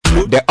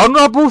the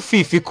Honorable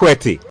Fifi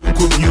Kwete,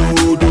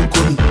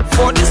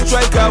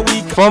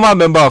 former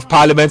Member of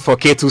Parliament for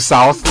K2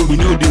 South,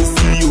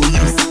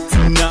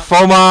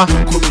 former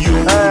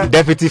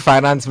Deputy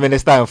Finance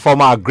Minister and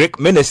former Greek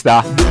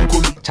Minister,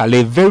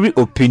 Charlie, very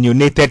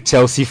opinionated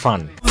Chelsea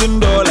fan.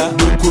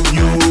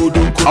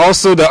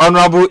 Also, the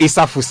Honorable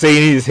Issa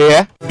Husseini is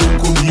here,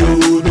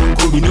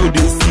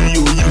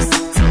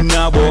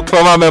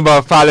 former Member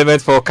of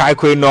Parliament for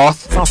Kaikwe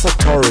North.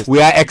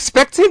 We are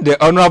expecting the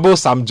Honorable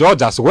Sam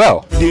George as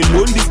well,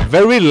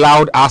 very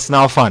loud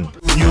Arsenal fan.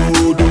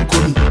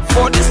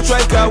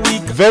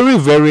 Very,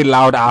 very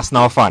loud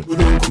Arsenal fan.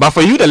 But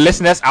for you, the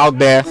listeners out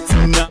there,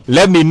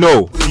 let me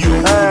know,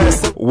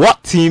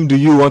 what team do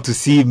you want to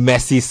see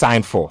Messi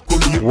sign for?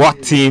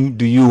 What team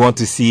do you want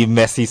to see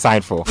Messi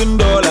sign for?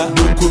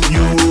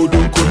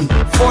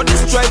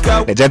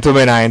 The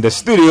gentlemen are in the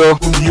studio.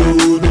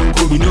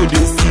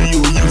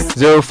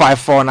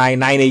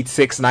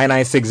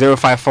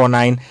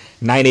 0549-986-996,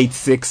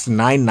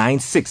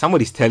 0549-986-996.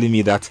 Somebody's telling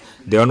me that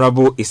the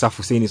Honorable Issa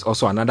Hussein is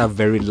also another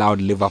very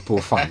loud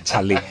Liverpool fan.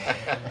 Charlie.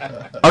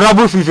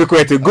 Honorable Fifi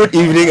Kwete, good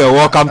evening and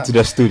welcome to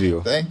the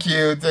studio. Thank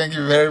you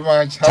very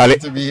much. Happy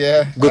to be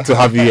here. Good to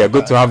have you here.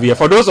 Good to have you here.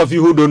 For those of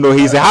you who don't know,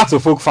 he's a Hearts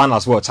of Folk fan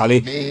as well, Charlie.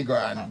 Big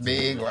one.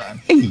 Hey,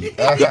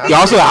 you're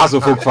also a Hearts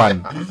of Folk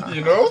fan. You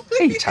know?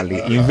 Hey,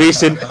 Charlie,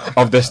 invasion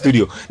of the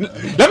studio.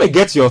 Let me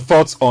get your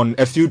thoughts on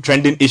a few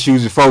trending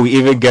issues before we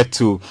even get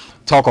to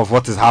talk of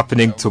what is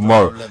happening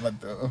tomorrow.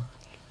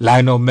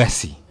 Lionel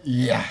Messi.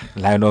 Yeah.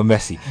 Lionel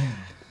Messi.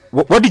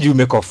 What did you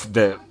make of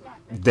the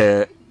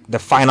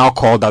final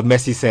call that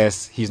Messi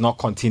says he's not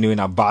continuing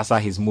at Barca,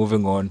 he's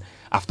moving on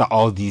after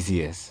all these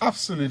years?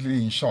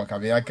 Absolutely in shock. I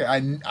mean,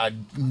 I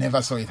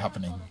never saw it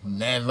happening.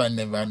 Never,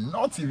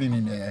 not even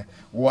in the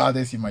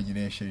wildest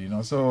imagination, you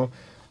know. So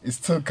it's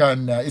still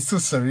it's still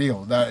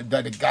surreal that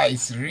the guy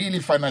is really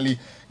finally,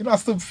 you know. I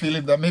still feel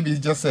it that maybe it's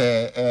just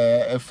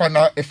a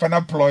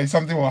final ploy.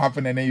 Something will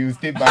happen and then you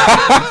stay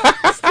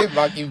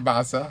back in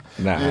Barca,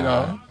 you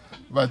know.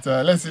 But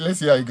let's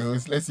see how it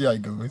goes.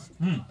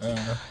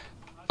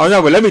 Oh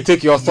no, but let me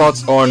take your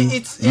thoughts on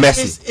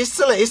Messi. It's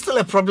still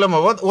a problem.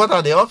 What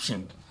are the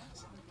options?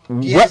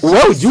 Where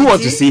would you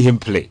want to see him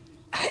play?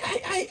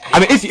 I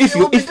mean,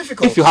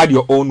 if you had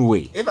your own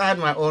way. If I had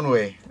my own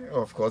way,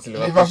 of course,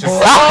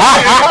 Liverpool.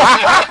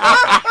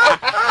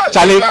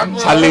 Charlie.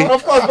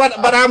 Of course,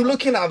 but I'm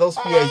looking at those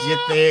PSG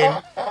thing.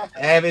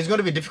 It's going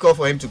to be difficult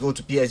for him to go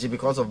to PSG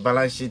because of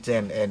balance sheet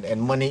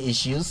and money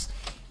issues.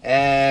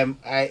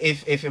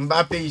 If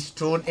Mbappe is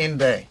thrown in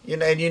there, you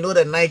know, and you know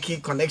the Nike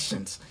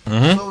connections,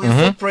 so we're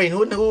still praying.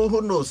 Who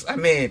knows? I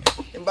mean,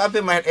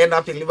 Mbappe might end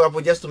up in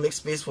Liverpool just to make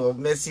space for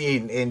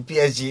Messi in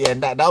PSG,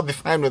 and that'll be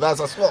fine with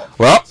us as well.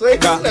 Well, so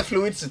it's a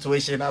fluid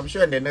situation. I'm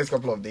sure in the next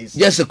couple of days.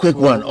 Just a quick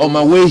one. On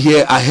my way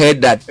here, I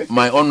heard that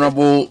my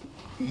honorable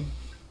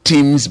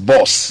team's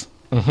boss.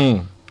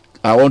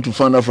 I want to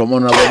find out from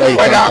Honorable whether he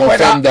can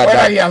confirm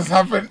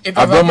that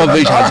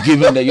Abramovich has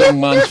given the young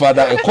man's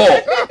father a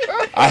call.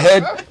 I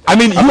heard. I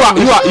mean, you are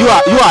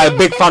a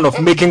big fan of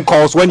making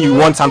calls when you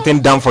want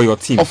something done for your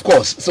team. Of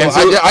course. So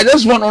I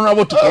just want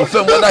Honorable to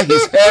confirm whether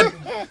he's heard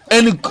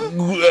any call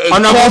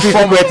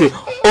from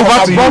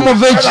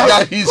Abramovich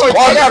that he's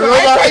calling.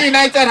 Manchester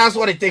United has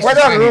what it takes.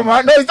 Whether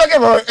Roman, no, he's talking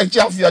about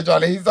Chelsea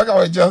actually. He's talking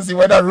about Chelsea.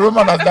 Whether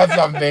Roman has done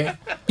something.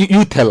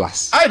 You tell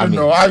us. I don't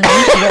know. I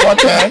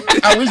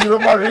wish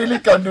Roman really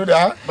can do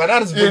that. But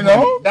that's big, you know,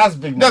 money. That's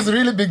big money. That's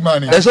really big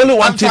money. There's only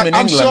one team in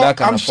England that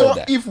can afford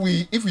that. If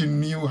we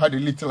knew, had a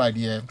little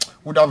idea,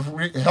 would have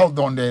held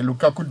on the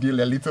Lukaku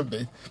deal a little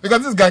bit,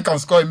 because this guy can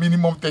score a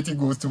minimum 30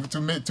 goals to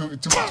get to the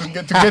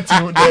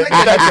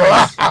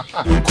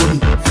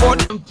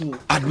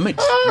admit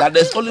that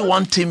there's only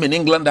one team in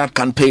England that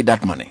can pay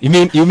that money. You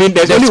mean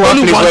there's only one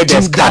place where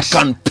team that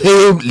can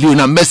pay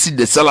Lionel Messi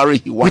the salary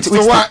he wants?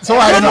 So why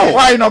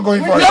are you not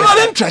going for it? You're not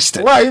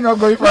interested. Why are you not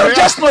going for it? You're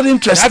just not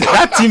interested.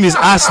 That team is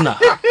Arsenal.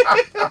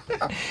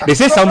 They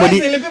say somebody.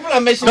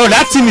 No,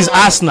 that team is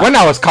Arsenal. When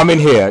I was coming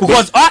here,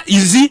 because you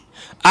see,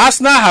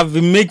 Arsenal have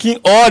been making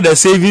all the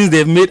savings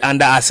they've made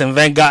under Arsene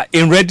Wenger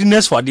in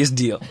readiness for this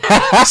deal.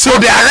 So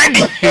they are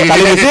ready.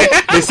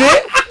 They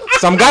say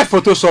some guy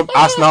photoshopped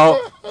Arsenal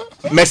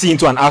Messi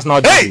into an Arsenal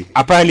jersey.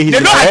 Apparently he's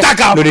been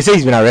arrested. No, they say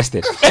he's been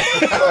arrested.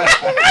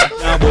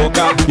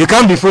 You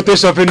can't be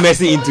photoshopping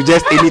Messi into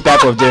just any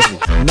type of jersey.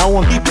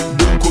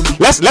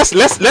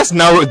 Let's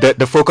narrow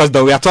the focus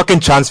down. We are talking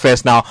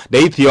transfers now.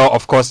 The EPL,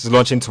 of course, is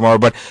launching tomorrow.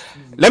 But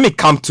let me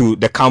come to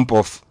the camp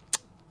of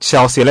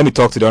Chelsea. Let me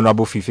talk to the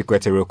Honorable Fifi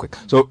Kwete real quick.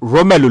 So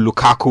Romelu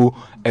Lukaku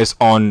is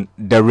on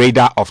the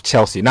radar of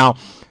Chelsea. Now,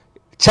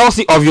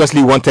 Chelsea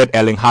obviously wanted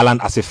Erling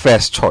Haaland as a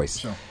first choice.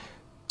 Sure.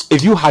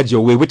 If you had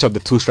your way, which of the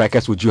two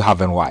strikers would you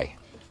have and why?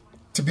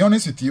 To be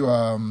honest with you,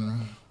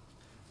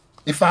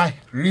 if I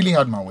really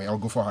had my way, I'll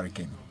go for Harry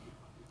Kane.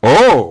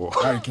 Oh,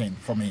 Harry Kane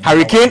for me.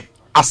 Harry Kane,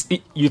 as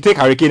you take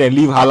Harry Kane and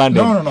leave Haaland.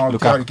 No. I'll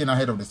take Harry Kane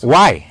ahead of the story.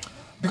 Why?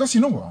 Because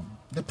you know what?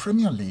 The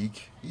Premier League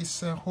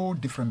is a whole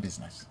different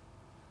business.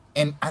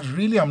 And I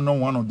really am not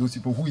one of those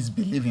people who is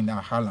believing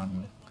that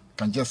Haaland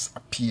can just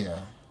appear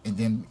and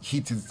then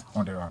hit is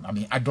on the run. I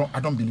mean, I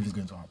don't believe it's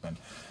going to happen.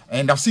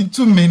 And I've seen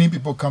too many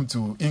people come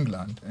to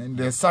England and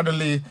they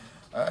suddenly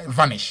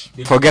vanish.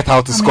 Forget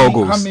how to score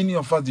goals. How many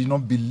of us do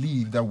not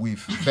believe that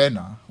with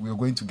Werner we are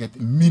going to get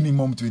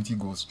minimum 20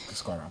 goals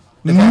scorer?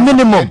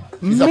 Minimum.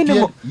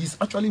 He's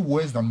actually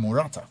worse than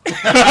Morata. No, I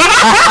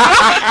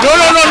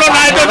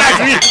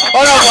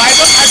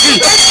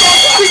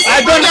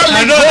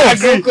don't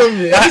agree.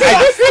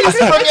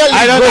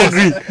 I don't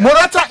agree.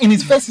 Morata in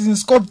his first season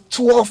scored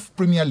 12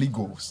 Premier League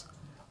goals.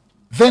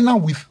 Werner,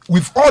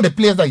 with all the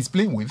players that he's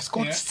playing with,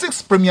 scored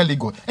 6 Premier League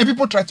goals. And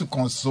people try to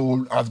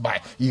console us by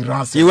he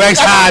runs. He works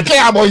hard. I don't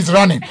care about his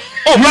running.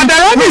 But the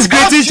run is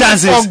creating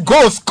chances.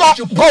 Goals, score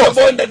goals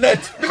in the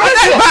net. But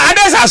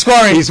others are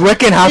scoring. He's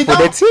working hard for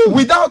the team.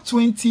 Without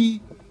 20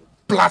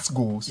 plus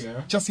goals,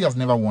 Chelsea has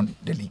never won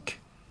the league.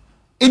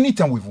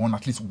 Anytime we've won,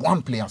 at least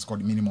one player scored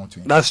the minimum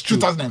 20. That's true.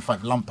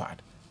 2005,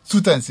 Lampard.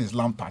 2006,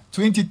 Lampard.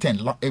 2010,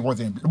 it was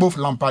both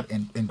Lampard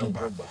and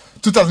Drogba.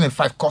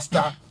 2005,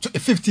 Costa.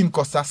 15,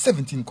 Costa.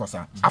 17,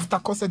 Costa. After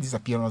Costa's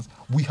disappearance,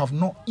 we have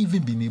not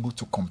even been able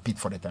to compete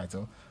for the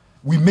title.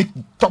 We make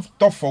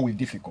top 4 with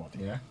difficulty.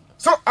 Yeah.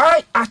 So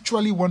I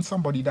actually want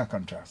somebody that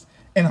can trust.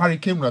 And Harry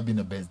Kane would have been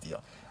the best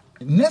deal.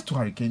 Next to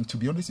Harry Kane, to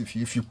be honest with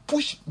you, if you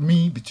push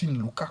me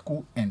between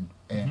Lukaku and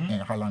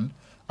Haaland,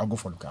 I'll go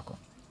for Lukaku.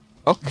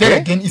 Okay.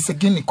 Then again, it's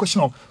again a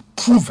question of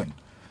proven.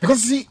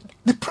 Because see,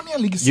 the Premier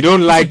League is you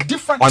don't like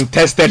different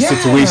untested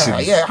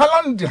situations. Yeah,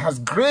 Haaland has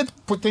great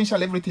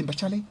potential, everything, but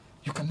Charlie,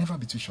 you can never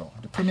be too sure.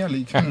 The Premier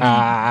League.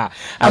 I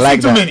like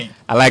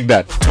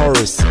that.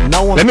 Taurus.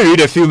 Let me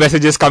read a few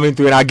messages coming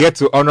through and I'll get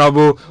to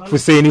Honorable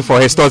Husseini for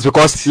his thoughts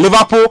because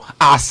Liverpool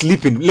are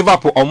sleeping.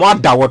 Liverpool on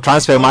what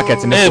transfer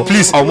market. Hey,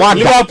 please.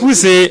 Liverpool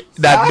say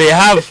that they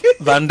have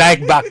Van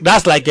Dijk back.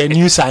 That's like a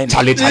new sign.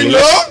 Charlie.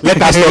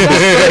 Let us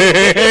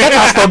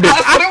stop this.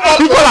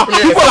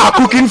 People are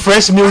cooking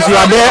fresh meals. You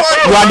are there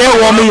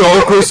warming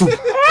your okra soup.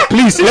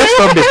 Please, let's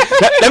stop this.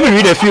 Let me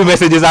read a few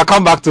messages. I'll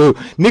come back to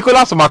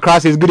Nicholas from Accra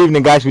says, good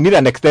evening, guys. We need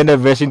an extended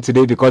version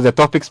today because the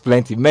topic's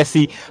plenty.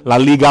 Messi, La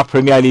Liga,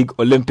 Premier League,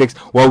 Olympics.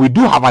 Well, we do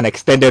have an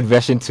extended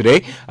version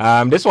today.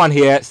 This one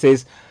here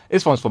says,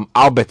 this one's from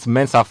Albert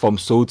Mensah from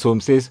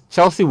Sotom. Says,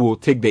 Chelsea will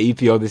take the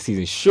EPL this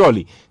season.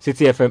 Surely,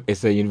 City FM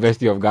is a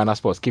University of Ghana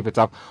sports. Keep it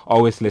up.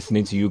 Always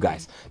listening to you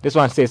guys. This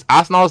one says,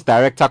 Arsenal's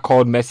director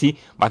called Messi,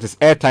 but his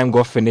airtime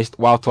got finished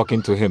while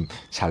talking to him.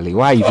 Charlie,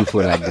 why are you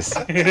people like this?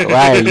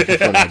 Why are you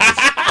people like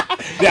this?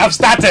 They have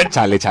started.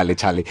 Charlie.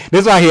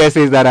 This one here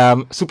says that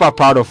I'm super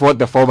proud of what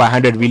the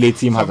 4x100 relay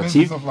team has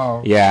achieved.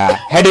 Yeah,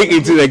 heading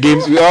into the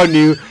games, we all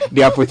knew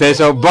their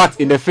potential, but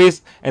in the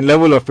face and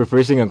level of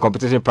preparation and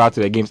competition prior to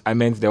the games, I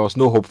meant there was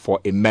no hope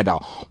for a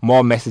medal.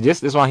 More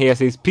messages. This one here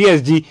says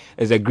PSG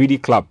is a greedy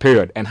club,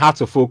 period, and had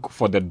to folk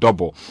for the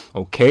double.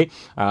 Okay.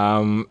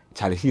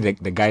 Charlie, see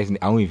the guys. I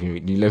don't even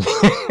read.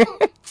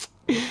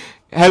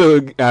 Hello,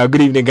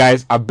 good evening,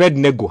 guys.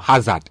 Abednego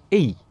Hazard.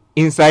 Hey.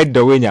 Inside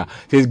the winner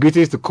says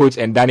greetings to coach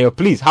and Daniel.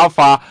 Please, how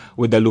far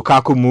with the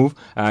Lukaku move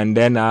and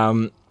then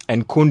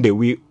and Kunde?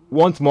 We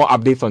want more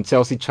updates on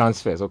Chelsea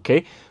transfers.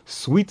 Okay,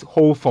 Sweet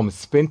Hole from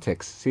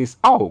Spintex says,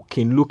 oh,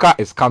 King Luka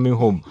is coming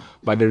home,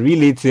 but the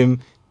relay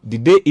team,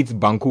 did they eat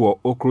banku or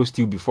okra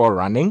stew before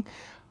running?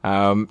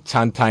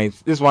 Chantine.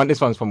 This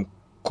one's from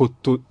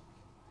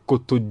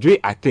Kotojwe,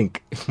 I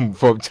think,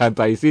 from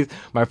Chanta. He says,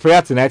 my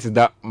prayer tonight is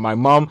that my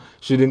mom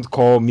shouldn't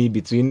call me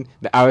between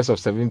the hours of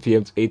 7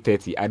 p.m. to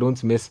 8:30. I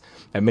don't miss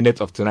a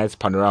minute of tonight's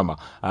panorama.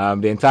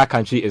 The entire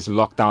country is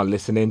locked down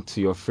listening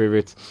to your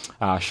favorite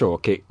show.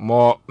 Okay,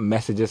 more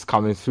messages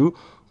coming through.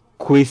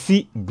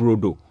 Kwesi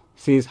Brodo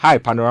says, hi,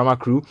 Panorama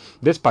crew.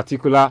 This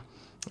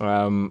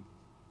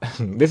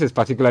is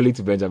particularly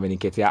to Benjamin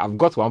Nketiah. I've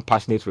got one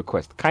passionate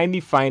request. Kindly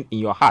find in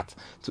your heart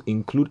to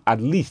include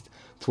at least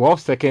 12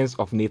 seconds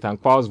of Nathan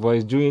Kwau's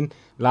voice during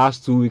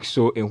last 2 weeks'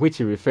 show in which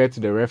he referred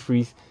to the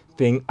referee's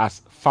thing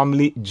as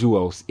family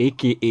jewels,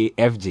 aka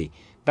FJ.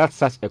 That's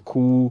such a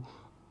cool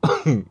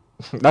term.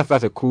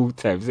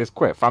 It's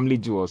quite family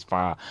jewels.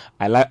 I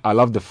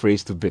love the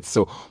phrase to bits.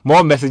 So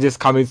more messages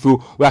coming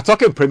through. We are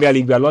talking Premier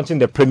League. We are launching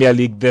the Premier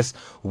League this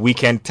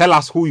weekend. Tell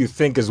us who you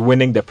think is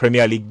winning the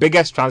Premier League.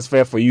 Biggest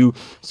transfer for you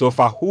so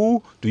far.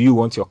 Who do you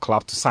want your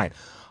club to sign?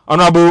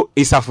 Honorable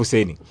Isaf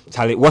Husseini.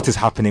 Charlie, what is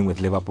happening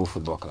with Liverpool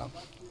Football Club?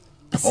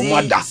 Liverpool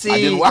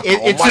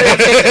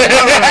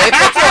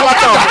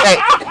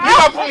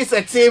is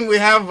a team. We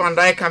have Van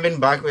Dijk coming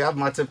back. We have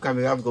Matip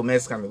coming. We have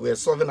Gomez coming. We are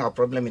solving our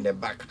problem in the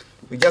back.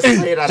 We just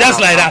played at just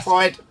like that.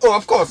 Point. Oh,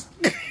 of course.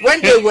 When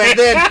they were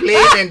there and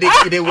played and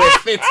they were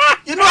fit,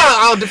 you know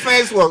our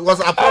defense was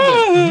a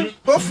problem.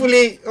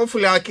 Hopefully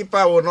our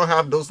keeper will not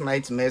have those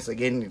nightmares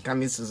again in the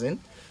coming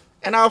season,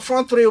 and our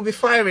front three will be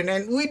firing.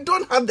 And we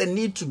don't have the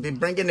need to be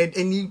bringing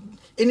any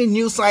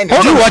new sign.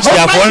 Did you watch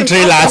their front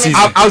three last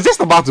season? I was just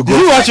about to go.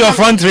 Did you watch your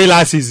front three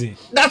last season?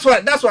 That's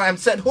why I'm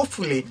said.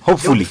 Hopefully,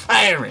 they'll be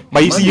firing.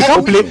 But you see, you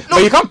can't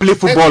play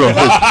football on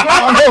hope.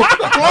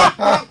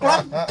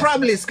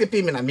 Probably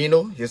skipping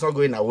Minamino. He's not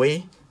going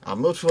away.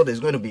 I'm not sure there's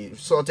going to be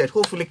sorted.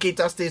 Hopefully,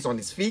 Keita stays on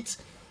his feet.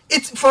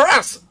 it's for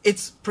us.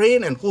 It's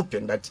praying and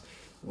hoping that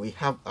we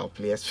have our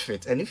players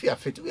fit, and if you are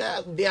fit,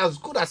 they are as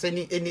good as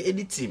any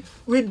team.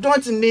 We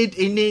don't need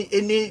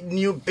any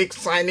new big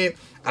signing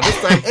at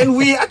this time, and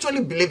we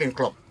actually believe in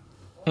Klopp.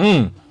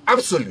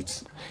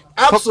 Absolute.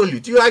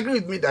 You agree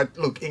with me that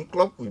look, in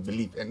Klopp we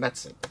believe, and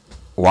that's it.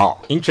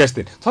 Wow,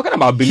 interesting. Talking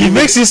about believing, He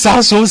makes it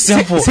sound so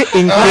simple. Say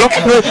in Klopp.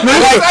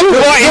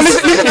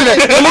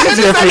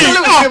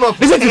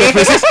 Listen to the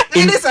phrase.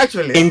 It is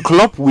actually. In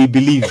Klopp we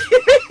believe.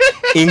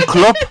 In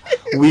Klopp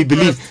we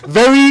believe.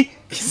 Very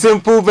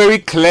simple, very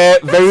clear,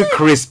 very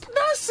crisp.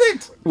 That's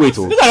it. Wait,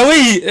 Look at the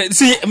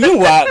way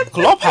meanwhile,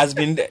 Klopp has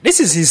been there. This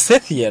is his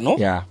 5th year, no?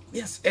 yeah.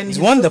 Yes, and He's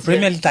won the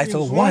Premier League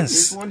title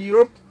once. He's won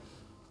Europe.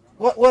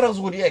 What else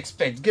would you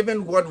expect,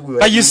 given what we were?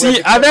 But you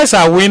see, others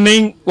are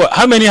winning. Well,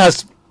 how many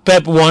has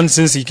Pep won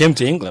since he came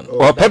to England?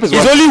 Well, Pep is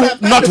He's one. only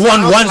Pep not is won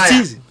an one outlier.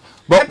 season.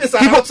 But Pep is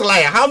an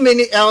outlier. How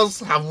many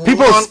else have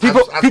people won?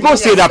 people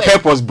say that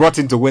Pep was brought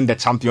in to win the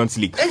Champions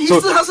League. And he So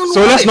still hasn't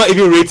so won let's it. not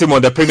even rate him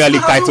on the Premier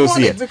League titles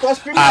here.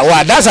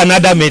 Well, that's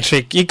another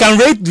metric. You can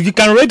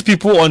rate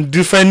people on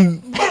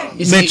different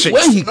You see, metrics.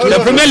 when he The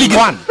Premier League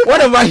won, is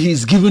whatever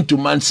he's given to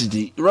Man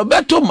City,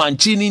 Roberto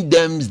Mancini,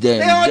 they've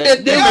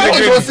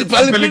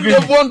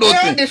won those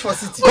things.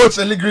 Coach,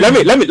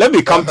 let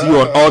me come to you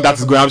on all that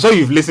is going on. I'm sure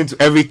you've listened to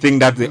everything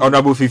that the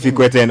Honourable Fifi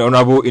Kwete and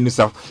Honourable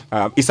Isaf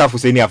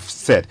Husseini have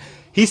said.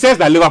 He says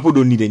that Liverpool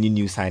don't need any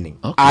new signing.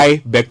 Okay.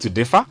 I beg to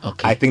differ.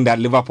 Okay. I think that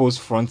Liverpool's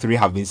front three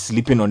have been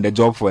sleeping on the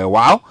job for a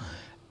while.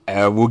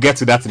 We'll get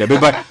to that in a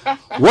bit. But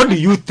what do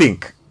you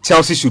think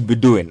Chelsea should be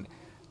doing?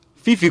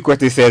 Fifi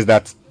Kwete says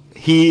that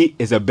he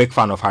is a big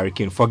fan of Harry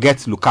Kane. Forget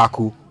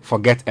Lukaku,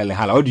 forget Erling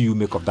Haaland. What do you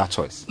make of that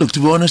choice? Look, to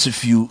be honest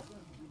with you,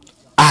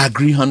 I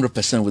agree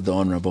 100% with the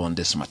Honourable on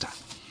this matter.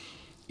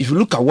 If you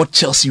look at what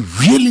Chelsea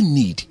really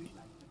need,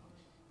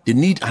 they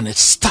need an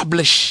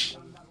established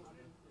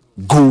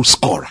goal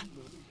scorer.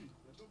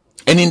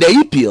 And in the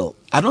EPL,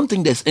 I don't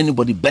think there's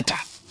anybody better,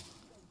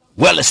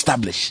 well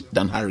established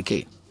than Harry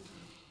Kane.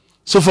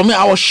 So for me,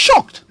 I was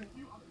shocked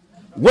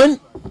when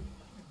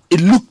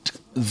it looked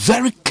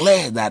very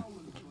clear that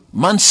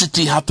Man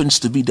City happens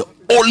to be the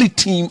only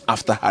team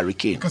after Harry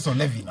Kane. Because of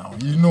Levy now,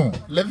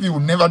 Levy will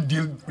never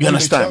deal with You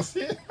understand?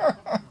 Chelsea.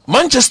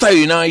 Manchester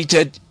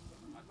United,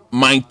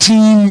 my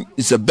team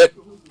is a bit.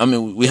 I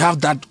mean, we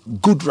have that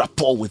good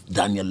rapport with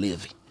Daniel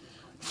Levy.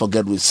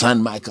 Forget with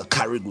San Michael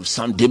Carrick, with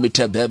Sam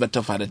Dimitar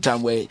Berbatov at the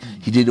time where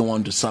he didn't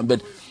want to sign.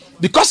 But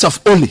because of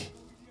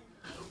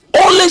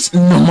Ole's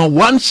number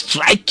one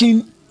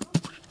striker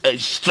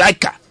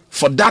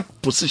for that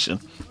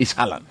position is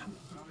Haaland.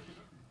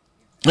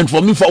 And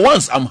for me, for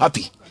once, I'm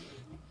happy.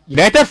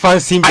 United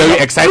fans seem very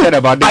excited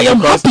about this. I am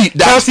because happy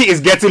that Chelsea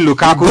is getting Go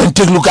Lukaku, and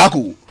take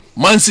Lukaku.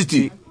 Man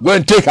City, go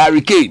and take Harry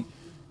Kane.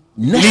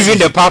 leaving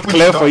the path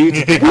clear for you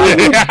to take.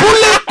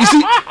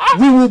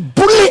 We will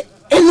bully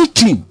any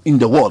team in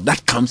the world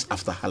that comes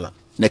after Haaland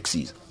next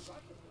season.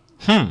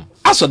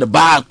 As for the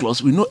buyout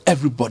clause, we know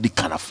everybody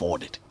can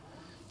afford it.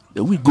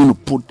 We're going to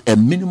put a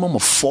minimum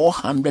of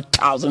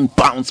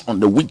 £400,000 on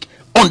the week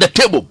on the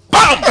table.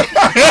 Bam!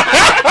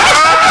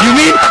 You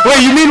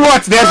mean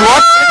what? There's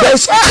what?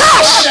 There's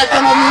cash.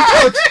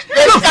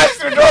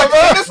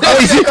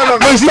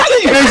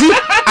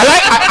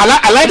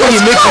 I like when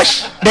you make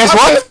cash. There's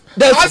what?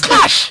 There's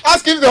cash.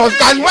 Ask him there was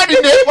cash. Why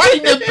did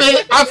they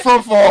pay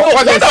upfront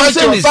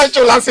for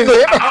Sancho last season?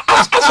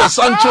 As for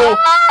Sancho,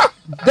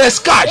 there's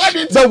cash.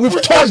 But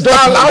we've told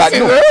them that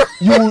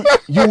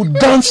you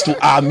dance to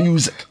our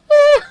music.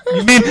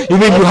 You mean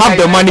you have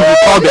the money, you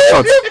call the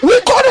shots?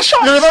 We call the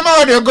shots. You remember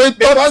when they were going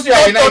Because you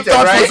are United,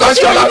 right?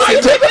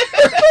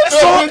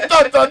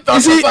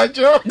 You see,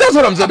 that's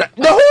what I'm saying.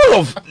 The whole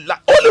of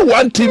only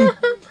one team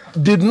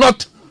did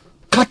not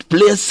cut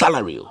players'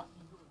 salary.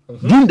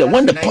 When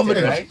the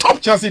poverty was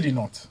top. Chelsea did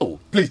not. Oh.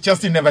 Please,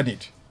 Chelsea never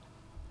did.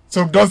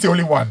 So that's the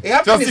only one. It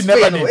happened Chelsea in never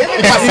Spain, did.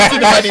 though. City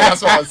never did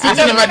as well. City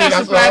never did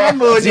as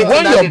well. See,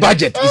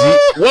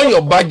 when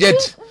your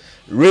budget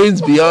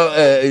ranges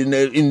beyond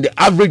in the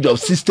average of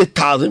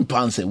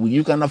 £60,000 a week,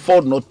 you can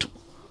afford not to.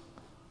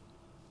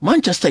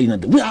 Manchester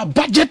United, we are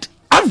budget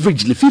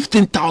averagely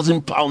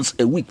 £15,000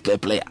 a week per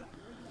player,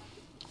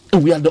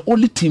 and we are the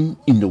only team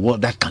in the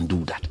world that can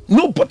do that.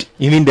 Nobody.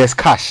 You mean there's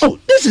cash? Oh,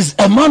 this is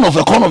a man of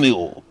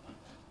economy.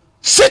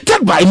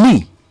 Seated by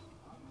me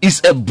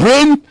is a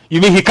brain.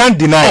 You mean he can't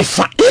deny?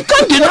 He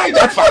can't deny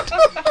that fact.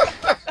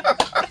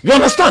 You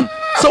understand?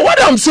 So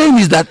what I'm saying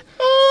is that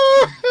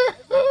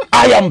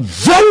I am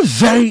very,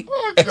 very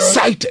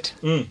excited.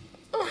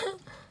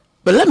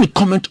 But let me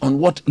comment on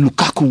what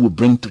Lukaku will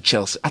bring to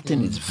Chelsea. I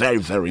think it's very,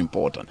 very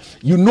important.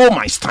 You know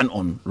my stand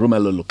on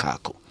Romelu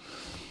Lukaku.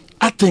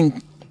 I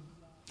think,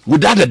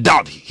 without a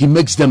doubt, he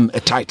makes them a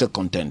title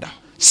contender.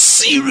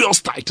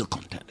 Serious title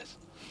contenders.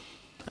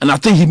 And I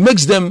think he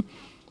makes them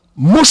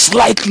most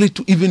likely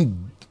to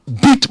even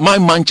beat my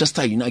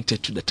Manchester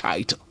United to the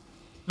title.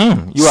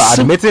 You are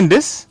admitting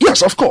this?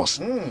 Yes, of course.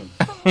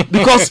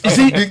 Because, you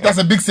see, That's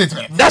a big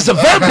statement. that's a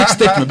very big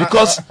statement,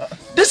 because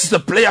this is a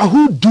player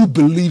who do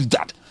believe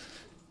that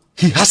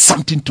he has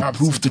something to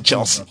prove to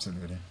Chelsea.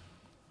 Absolutely.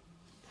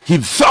 He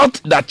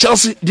felt that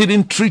Chelsea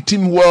didn't treat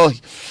him well.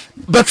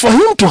 But for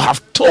him to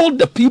have told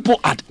the people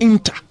at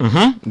Inter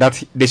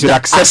that they should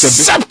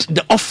accept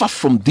the offer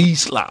from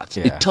these lads,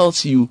 Yeah. it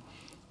tells you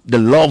the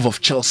love of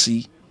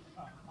Chelsea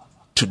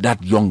to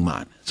that young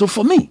man. So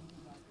for me,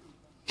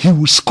 he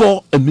will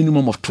score a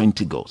minimum of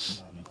 20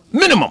 goals.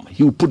 Minimum.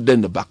 He will put them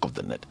in the back of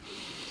the net.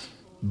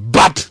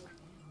 But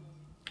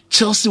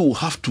Chelsea will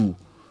have to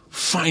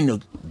find a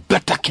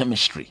better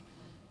chemistry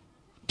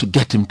to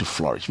get him to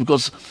flourish.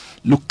 Because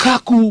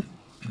Lukaku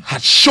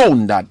has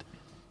shown that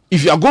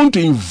if you are going to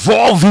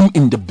involve him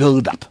in the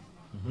build-up,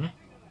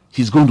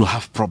 he's going to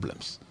have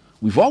problems.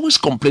 We've always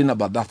complained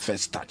about that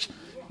first touch.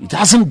 It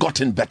hasn't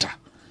gotten better.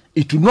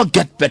 It will not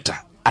get better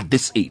at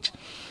this age.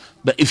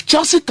 But if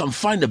Chelsea can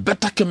find a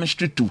better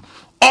chemistry to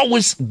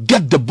always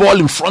get the ball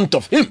in front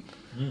of him,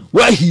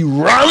 where he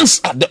runs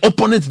at the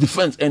opponent's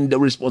defense and the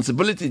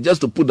responsibility is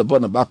just to put the ball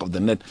in the back of the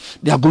net,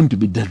 they are going to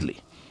be deadly.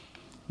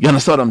 You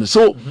understand what I'm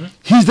saying? So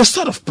he's the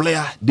sort of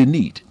player they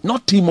need,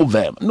 not Timo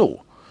Werner.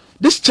 No.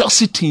 This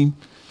Chelsea team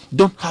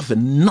don't have a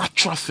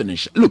natural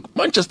finisher. Look,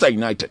 Manchester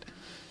United,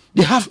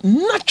 they have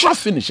natural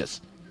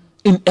finishers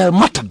in El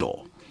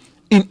Matador,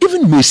 in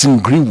even Mason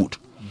Greenwood.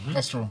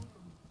 That's true.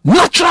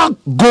 Natural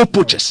goal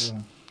poachers.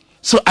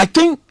 So I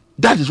think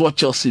that is what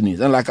Chelsea needs.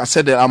 And like I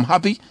said, I'm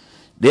happy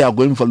they are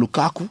going for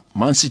Lukaku.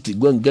 Man City,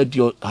 go and get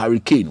your Harry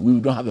Kane. We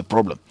don't have a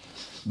problem.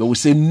 But we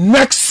say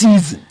next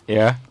season,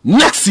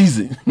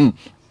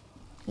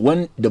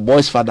 when the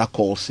boy's father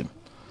calls him,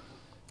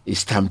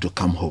 it's time to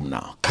come home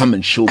now. Come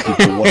and show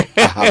people what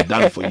I have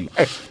done for you.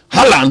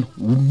 Haaland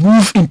will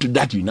move into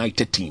that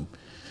United team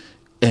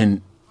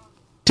and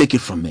take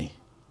it from me.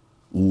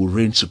 We will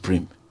reign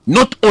supreme.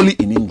 Not only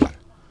in England,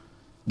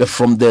 but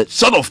from the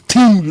sort of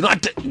team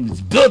United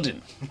is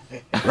building.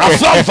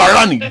 Rafael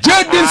Varane,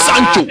 Jadon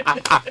Sancho.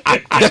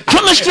 The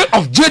chemistry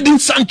of Jadon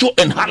Sancho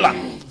and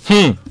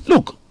Haaland.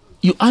 Look,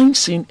 you ain't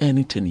seen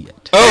anything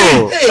yet.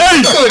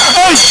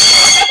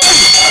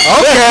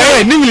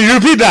 Okay, Ningli,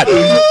 repeat that.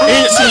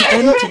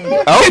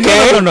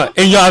 Okay, no,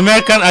 in your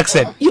American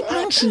accent. You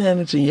ain't seen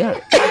anything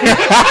yet.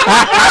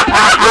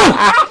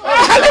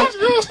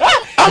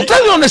 I'm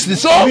telling you honestly.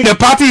 So The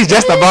party is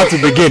just about to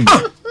begin.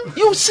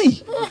 you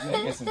see.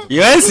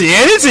 You ain't see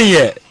anything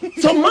yet.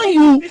 So man,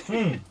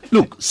 you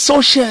look,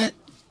 Solskjaer,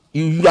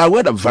 you are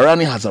aware that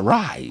Varane has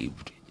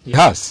arrived. He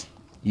has.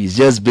 He's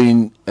just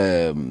been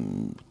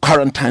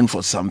quarantined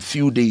for some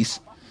few days.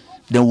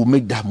 Then we'll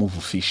make that move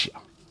official.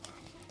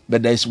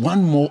 But there is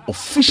one more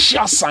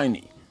official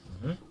signing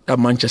that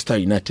Manchester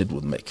United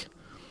will make.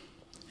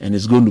 And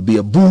it's going to be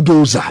a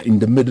bulldozer in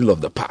the middle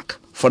of the park.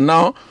 For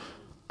now,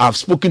 I've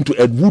spoken to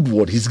Ed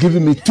Woodward. He's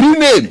given me 3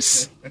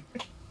 names.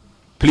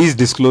 Please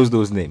disclose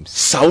those names.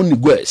 Saul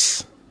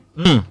Niguez.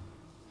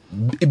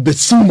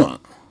 Bissouma.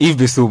 Yves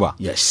Bissouma.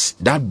 Yes,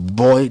 that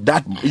boy,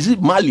 that is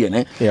it Malian,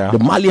 eh? Yeah. The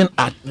Malian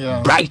at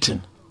Yeah.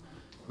 Brighton.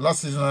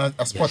 Last season,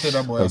 I spotted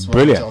that boy as well.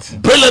 Brilliant. Chelsea.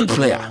 Brilliant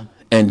player.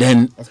 And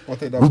then I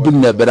spotted that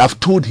Ruben boy. Neves, but I've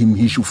told him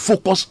he should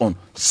focus on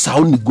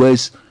Saul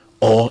Niguez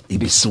or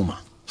Ibisuma.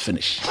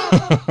 Finish.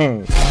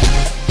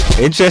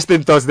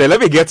 Interesting thoughts there. Let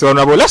me get to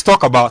Honorable. Let's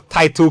talk about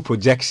title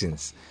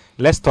projections.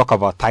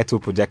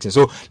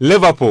 So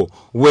Liverpool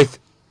with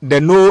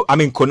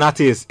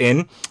Konate is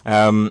in.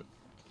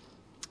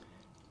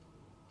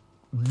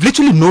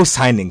 Literally no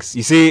signings.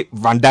 You say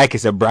Van Dijk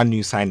is a brand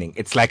new signing.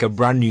 It's like a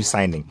brand new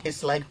signing.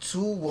 It's like 2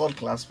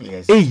 world-class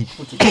players. Hey.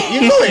 Put together.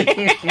 You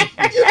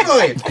know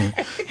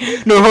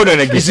it. No, hold on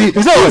again. You see, if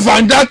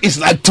Van Dijk is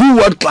like 2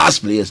 world-class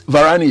players,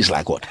 Varane is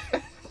like what?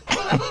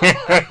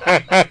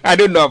 I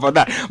don't know about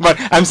that, but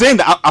I'm saying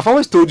that I've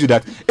always told you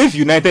that if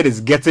United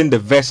is getting the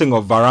version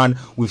of Varane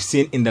we've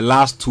seen in the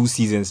last 2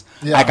 seasons,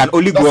 Yeah, I can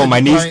only that's go a on my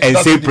knees decline- and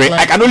that's say a pray. decline-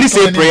 I can only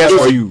say declining prayers for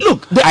version. you.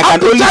 Look, the I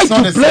can only. not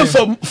appetite to the play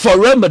same. for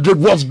Real Madrid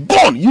was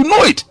gone. You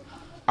know it.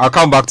 I'll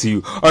come back to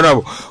you. Oh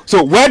no.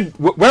 So where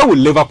will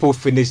Liverpool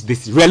finish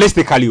this?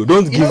 Realistically,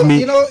 don't give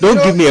me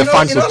a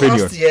fan's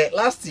opinion.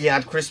 Last year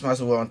at Christmas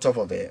we were on top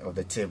of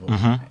the table,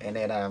 and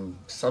then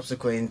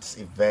subsequent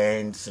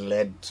events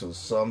led to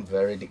some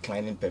very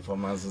declining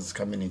performances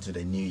coming into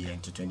the new year,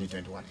 into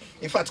 2021.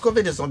 In fact,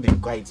 COVID has not been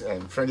quite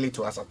friendly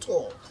to us at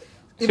all.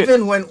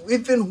 Even when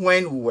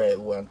we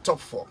were on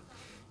top 4,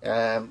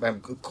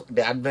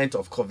 the advent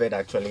of COVID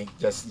actually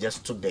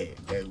just took the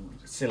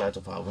seal out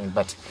of our win.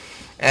 But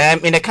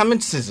in the coming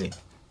season,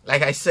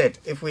 like I said,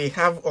 if we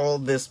have all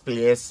these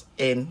players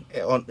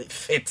on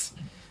fit,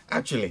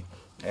 actually,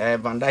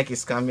 Van Dijk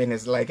is coming.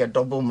 It's like a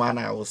double man.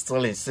 I will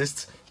still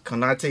insist.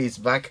 Konate is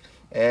back.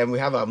 We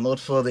have our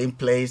midfield in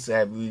place.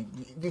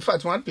 In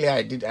fact, one player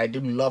I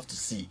did love to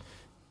see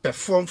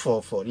perform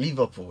for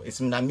Liverpool is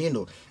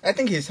Minamino. I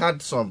think he's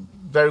had some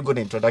very good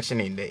introduction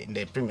in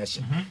the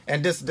Premiership,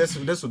 and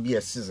this will be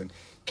a season.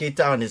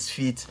 Keita on his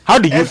feet. How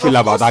do you feel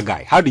about that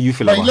guy? How do you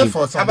feel But he about left him?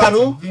 for some About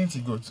who? Didn't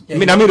he go to?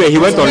 Minamino, he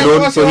went on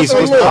loan, so he's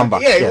supposed to come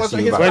back. Yeah, he Yes, was he'll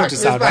be he's back. back. to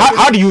He's Saudi. back.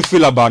 How do you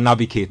feel about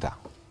Naby Keita?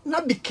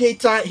 Naby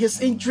Keita, his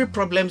injury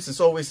problems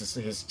is always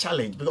his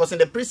challenge, because in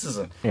the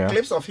preseason, Yeah.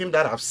 clips of him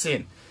that I've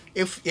seen,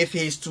 if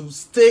he is to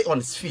stay on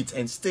his feet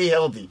and stay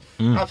healthy,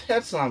 I've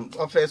heard some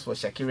offers for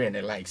Shaqiri and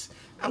the likes.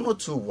 I'm not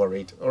too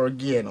worried,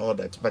 Origi and all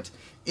that. But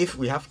if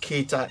we have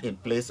Keita in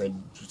place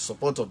and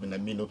support of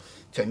Minamino,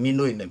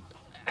 Firmino in them,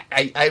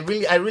 I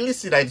really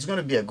see that it's going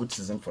to be a good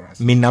season for us.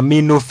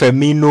 Minamino,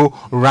 Firmino,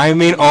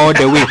 rhyming all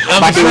the way,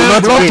 but they will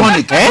not blood win.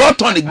 tonic. Blood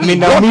tonic.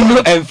 Minamino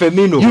and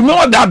Firmino. You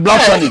know that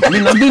blood tonic.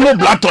 Minamino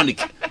blood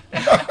tonic.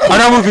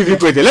 Honorable Fifi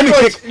Kwete, let me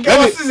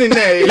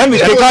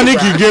take tonic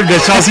he gave the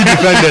Chelsea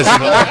defenders.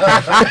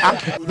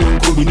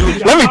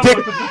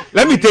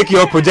 let me take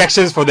your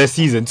projections for the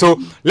season. So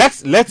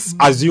let's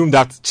assume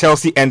that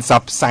Chelsea ends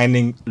up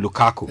signing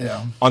Lukaku.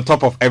 Yeah. On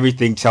top of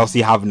everything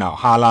Chelsea have now,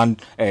 Havertz,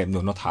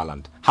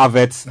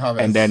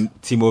 and then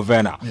Timo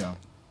Werner. Yeah.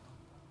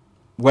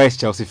 Where is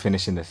Chelsea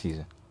finishing the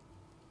season?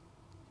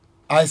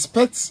 I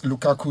expect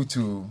Lukaku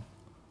to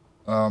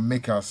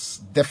make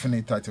us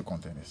definite title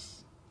contenders.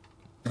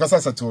 Because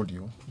as I told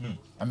you,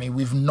 I mean,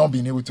 we've not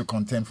been able to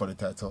contend for the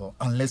title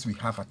unless we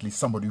have at least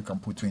somebody who can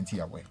put 20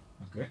 away.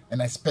 Okay.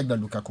 And I expect that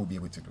Lukaku will be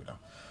able to do that.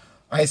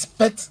 I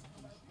expect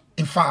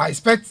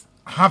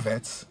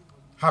Havertz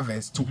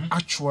to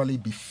actually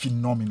be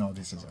phenomenal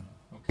this season.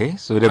 Okay,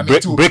 so the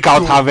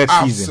breakout Havertz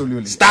season.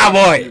 Absolutely. Star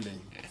boy.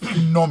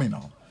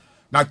 Phenomenal.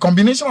 Now,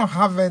 combination of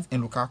Havertz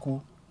and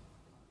Lukaku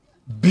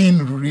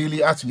being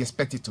really, as we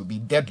expect it to be,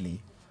 deadly,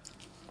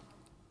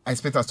 I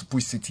expect us to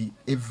push City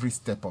every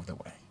step of the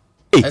way.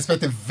 Hey. I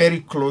expect a very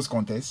close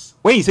contest.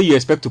 When you say you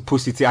expect to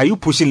push City, are you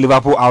pushing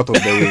Liverpool out of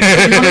the way?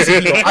 To be honest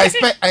with you,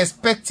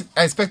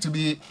 I expect to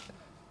be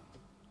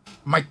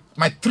my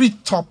three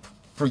top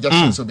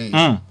projections will be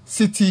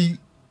City,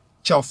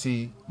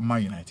 Chelsea,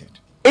 Man United.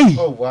 Hey.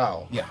 Oh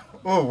wow. Yeah.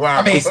 Oh wow.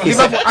 I mean,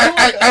 Liverpool.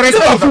 I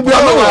respect Liverpool.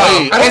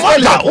 I respect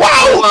Liverpool.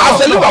 Wow. I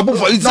said Liverpool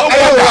for it.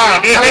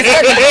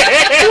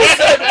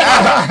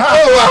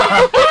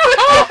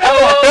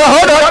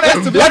 Hold on.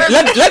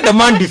 Let the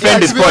man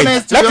defend his point.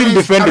 Let him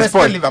defend his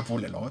point. I respect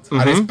Liverpool a lot.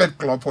 I respect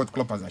Klopp, what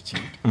Klopp has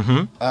achieved.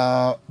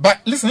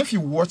 But listen, if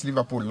you watched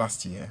Liverpool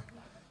last year,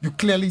 you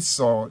clearly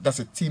saw that's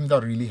a team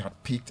that really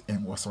had peaked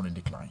and was on a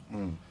decline.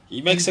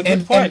 He makes a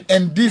good point.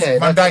 And this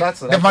Van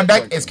that's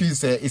Dijk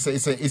excuse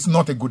is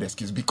not a good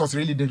excuse, because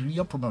really the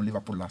real problem of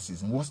Liverpool last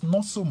season was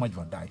not so much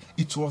Van Dijk.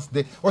 It was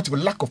the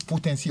lack of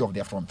potency of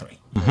their front three.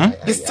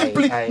 They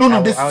simply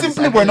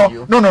were not.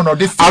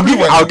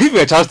 I'll give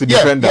you a chance to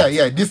defend that.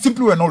 Yeah. They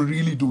simply were not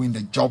really doing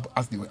the job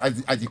as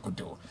they could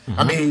do.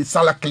 I mean,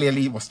 Salah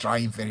clearly was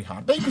trying very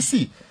hard, but you could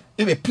see.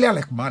 If a player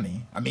like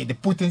Mane, I mean, the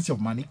potency of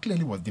Mane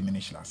clearly was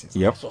diminished last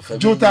season. Yep.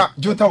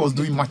 Jota was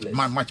doing much better.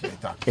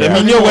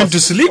 Firmino went to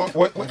sleep.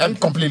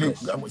 Completely.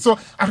 So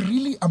I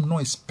really am not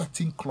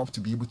expecting Klopp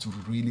to be able to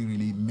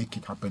really make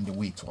it happen the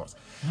way it was.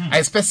 I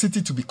expect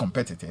City to be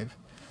competitive,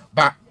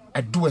 but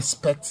I do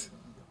expect.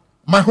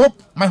 My hope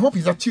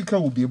is that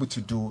Tuchel will be able to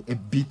do a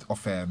bit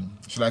of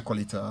should I call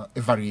it a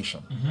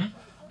variation.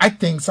 I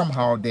think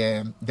somehow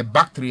the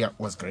back three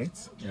was great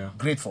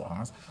for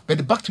us, but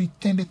the back three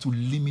tended to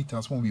limit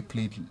us when we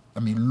played,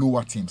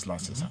 lower teams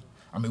last season.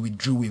 I mean, we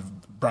drew with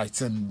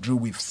Brighton, drew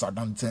with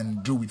Southampton,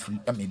 drew with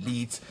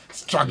Leeds,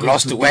 struggled.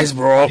 Lost to West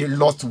Brom.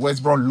 Lost to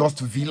West Brom, lost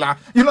to Villa.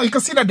 You know, you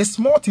can see that the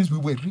small teams we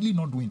were really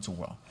not doing too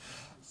well.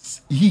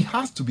 He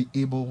has to be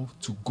able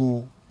to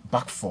go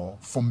back for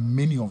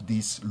many of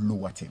these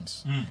lower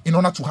teams in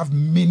order to have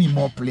many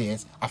more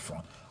players up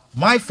front.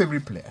 My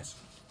favorite players.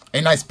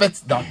 And I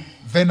expect that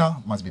Werner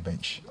must be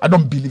bench. I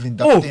don't believe in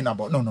that thing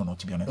about no.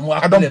 To be honest,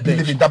 I don't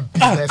believe in that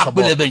business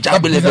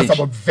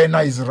about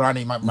Werner is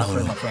running. My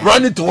friend.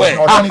 Run it to where?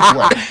 Run it to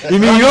where? You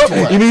mean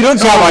you don't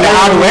talk about the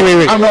hard work?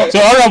 Wait. So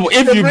honorable,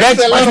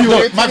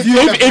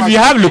 if you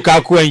have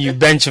Lukaku and you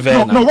bench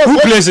Werner, who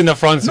plays in the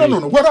front three? No.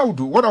 What I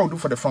will do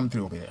for the front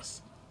three over here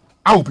is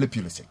I will play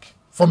Pulisic.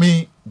 For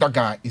me, that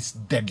guy is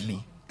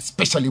deadly,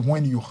 especially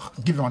when you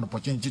give him an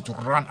opportunity to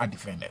run at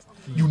defenders.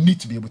 You need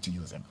to be able to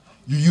use him.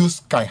 You use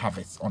Kai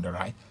Havertz on the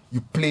right.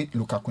 You play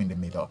Lukaku in the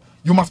middle.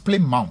 You must play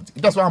Mount.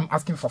 That's why I'm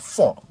asking for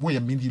 4. Where you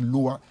mean the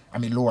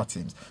lower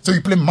teams. So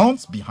you play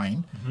Mount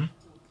behind,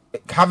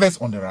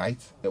 Havertz on the right.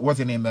 What's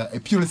the name?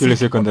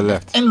 Pulisic on the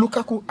left, and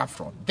Lukaku up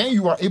front. Then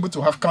you are able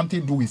to have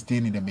Kante do his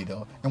thing in the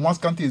middle. And once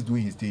Kante is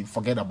doing his thing,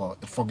 forget about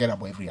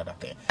every other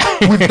thing.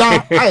 With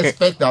that, I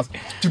expect us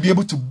to be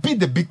able to beat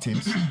the big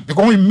teams. Because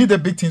when we meet the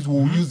big teams,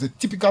 we'll use the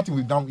typical thing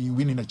we've done in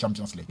winning the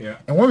Champions League. Yeah.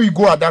 And when we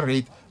go at that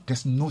rate,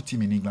 there's no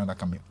team in England that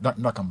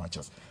can match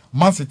us.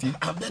 Man City. In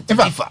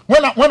fact,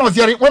 when I was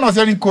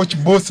hearing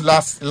Coach Bose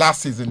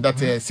last season that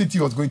City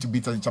was going to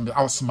beat us in Champions,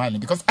 I was smiling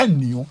because I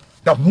knew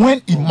that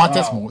when it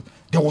matters more,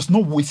 there was no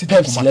way City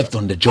could slept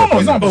on the job. No,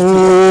 it's not. But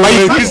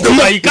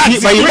you can't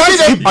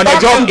sleep on the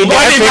job in the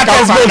FA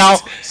Cup final.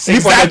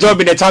 Sleep on the job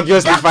in the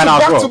Champions League final.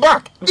 Back to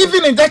back.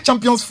 Even in that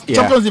Champions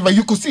League,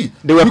 you could see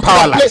they were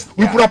powerless.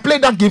 We could have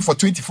played that game for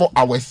 24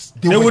 hours.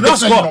 They would not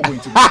score. We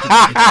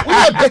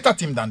were a better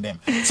team than them.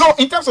 So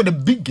in terms of the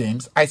big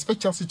games, I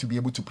expect Chelsea to be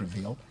able to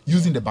prevail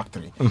using the back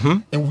three,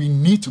 and we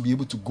need to be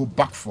able to go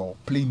back for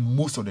playing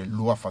most of the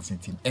lower facing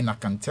team. And I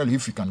can tell you,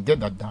 if we can get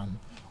that done,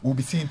 we'll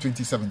be seeing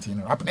 2017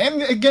 happen.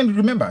 And again,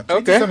 remember,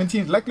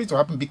 2017 is likely to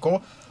happen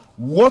because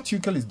what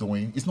Tuchel is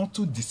doing is not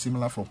too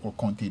dissimilar from what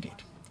Conte did.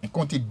 And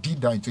Conte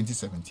did that in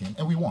 2017,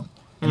 and we won.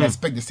 And I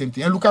expect the same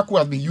thing. And Lukaku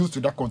has been used to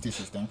that Conte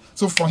system.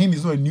 So for him,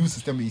 it's not a new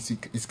system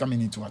he's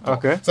coming into at all.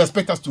 So I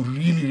expect us to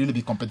really, really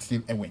be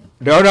competitive and win.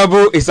 The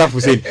Honorable Isaf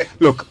Hussein,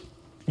 look,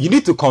 you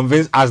need to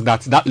convince us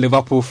that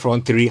Liverpool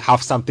front three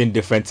have something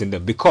different in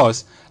them,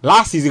 because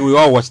last season we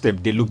all watched them.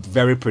 They looked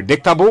very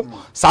predictable.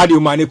 Sadio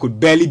Mane could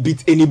barely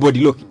beat anybody.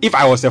 Look, if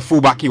I was a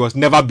fullback, he was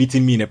never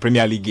beating me in a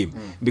Premier League game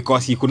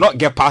because he could not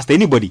get past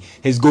anybody.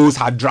 His goals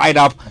had dried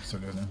up.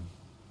 Absolutely.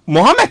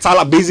 Mohamed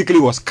Salah basically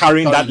was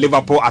carrying that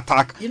Liverpool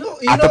attack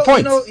at the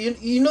point.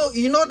 You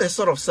know the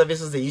sort of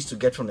services they used to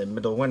get from the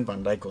middle when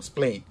Van Dijk was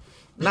playing.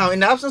 Now,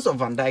 in the absence of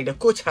Van Dijk, the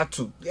coach had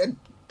to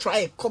try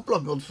a couple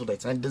of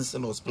midfielders, and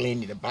Henderson was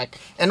playing in the back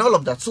and all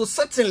of that. So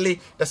certainly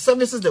the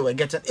services they were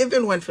getting,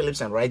 even when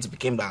Phillips and Wright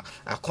became the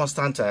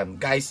constant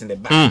guys in the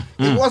back,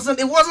 it wasn't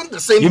the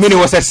same. You mean it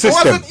was a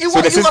system?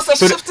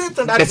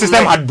 The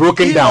system had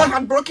broken down.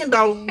 Had broken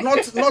down, not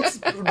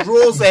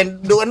roles,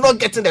 and they were not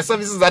getting the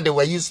services that they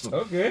were used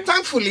to.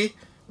 Thankfully,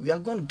 we are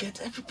going to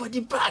get everybody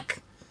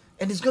back.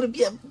 And it's going to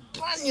be a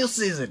brand new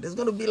season. It's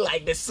going to be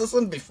like the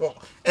season before.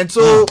 And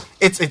so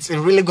it's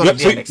really going to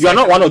be an exciting. You are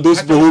not one of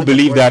those people who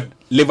believe that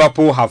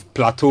Liverpool have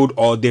plateaued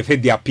or they've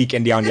hit their peak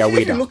and they're on their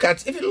way down.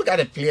 If you look at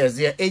the players,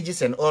 their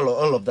ages and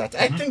all of that,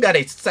 I think that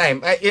it's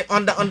time.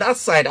 On that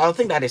side, I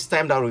think that it's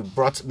time that we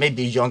brought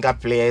maybe younger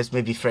players,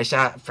 maybe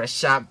fresher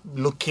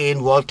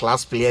looking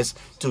world-class players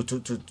to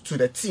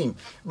the team.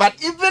 But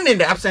even in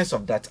the absence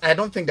of that, I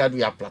don't think that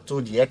we are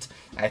plateaued yet.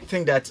 I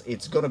think that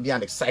it's going to be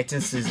an exciting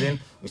season.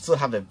 We still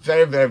have a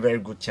very, very, very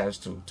good chance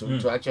to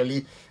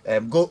actually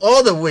go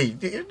all the way.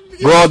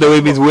 Go all the way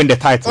means win the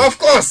title. Of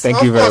course.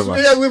 Thank you very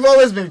much. We've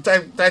always been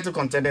title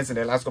contenders in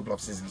the last couple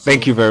of seasons.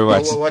 Thank you very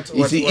much.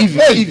 If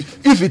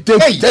it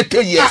takes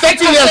 30 years,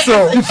 30 years,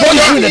 so before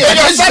you win the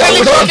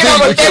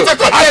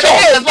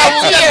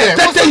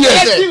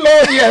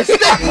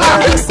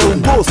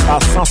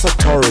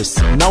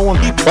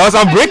well,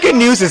 some breaking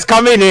news is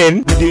coming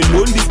in.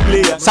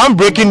 Some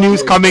breaking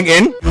news coming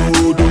in.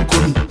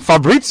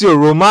 Fabrizio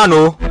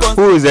Romano,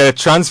 who is a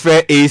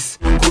transfer ace,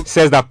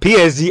 says that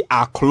PSG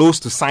are close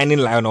to signing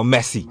Lionel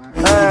Messi.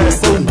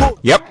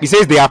 Yep, he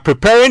says they are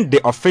preparing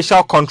the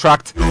official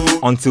contract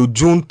until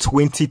June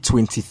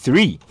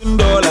 2023.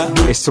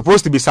 It's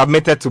supposed to be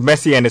submitted to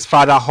Messi and his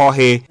father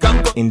Jorge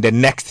in the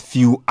next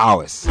few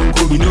hours.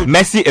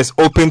 Messi is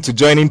open to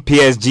joining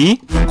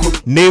PSG.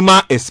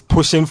 Neymar is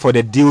pushing for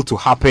the deal to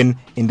happen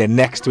in the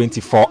next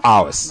 24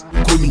 hours.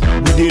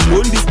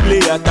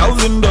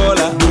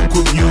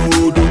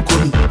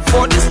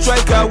 For the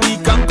striker we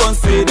can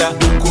consider.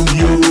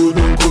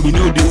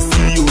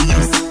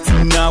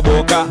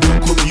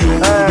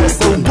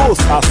 So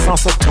both are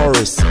sons of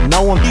Taurus.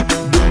 Now on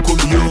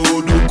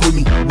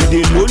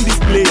they loan this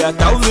player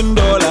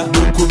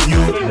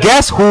 $1,000.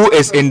 Guess who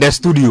is in the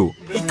studio?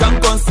 We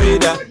can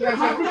consider.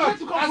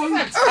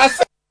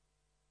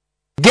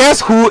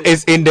 Guess who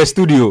is in the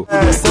studio?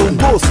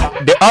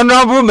 The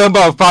Honorable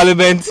Member of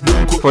Parliament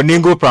for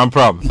Ningo Pram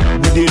Pram.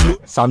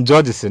 Sam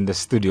George is in the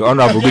studio.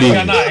 Honorable, good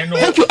evening.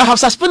 Thank you. I have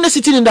suspended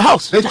sitting in the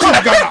house. And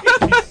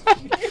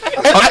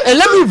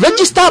let me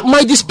register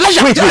my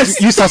displeasure. Wait,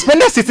 you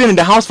suspended sitting in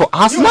the house for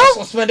Arsenal?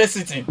 Suspended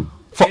sitting.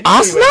 For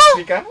Arsenal?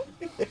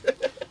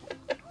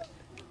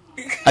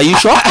 Are you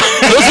sure?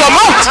 Close your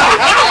mouth.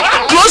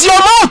 Close your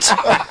mouth.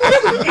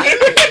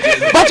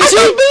 But you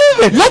see,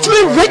 let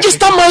me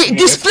register my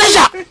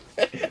displeasure.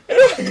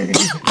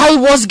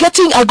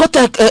 I got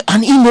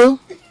an email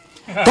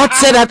that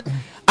said that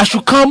I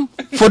should come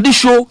for this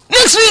show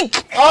next week.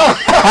 The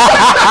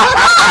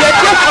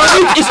date on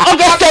it is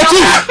August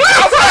 13th.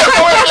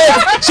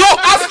 So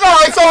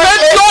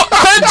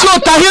Fentio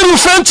Tahiru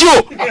Fentio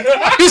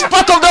is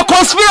part of the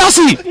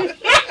conspiracy.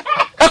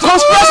 A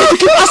conspiracy to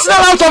keep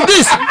Arsenal out of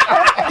this.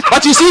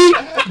 But you see,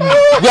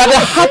 we are the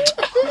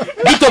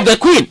heartbeat of the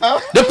Queen,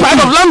 the pride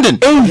of London.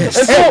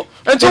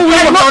 And so we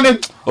are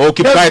not.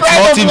 Okay, pride.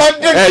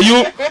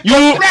 You,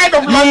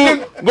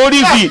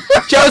 Golden Feet,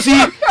 Chelsea.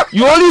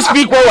 You only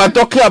speak when we are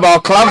talking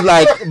about clubs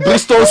like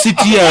Bristol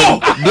City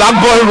and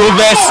Blackburn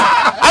Rovers.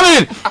 I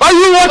mean,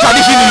 what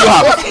tradition do you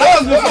have?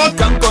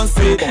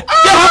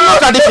 They have no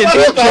tradition.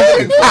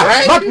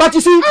 But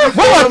you see,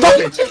 when we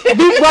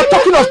are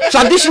talking of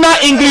traditional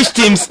English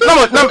teams.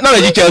 No,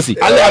 Chelsea.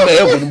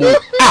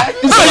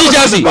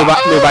 Chelsea. No,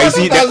 but you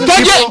see,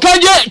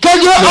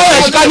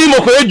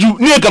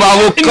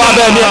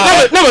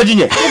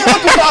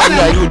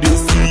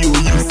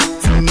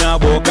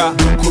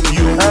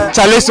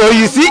 Charlie, so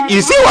you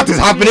see what is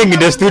happening in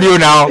the studio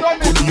now?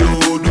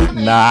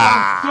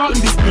 Nah.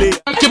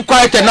 Keep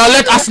quiet and now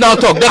let us now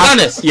talk. The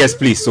honest. Yes,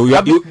 please. So you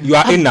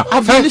are in now.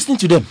 I've been listening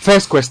to them.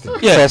 First question.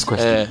 Yeah. First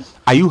question.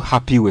 Are you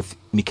happy with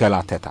Mikel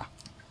Arteta?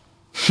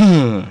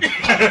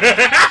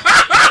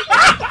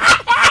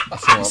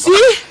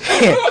 See?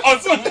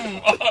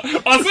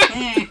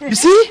 You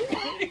see?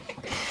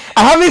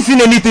 I haven't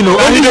seen anything.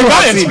 Only you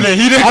have seen.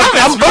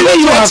 I'm only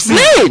you have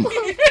seen.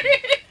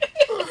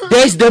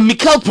 There's the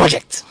Mikel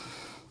project.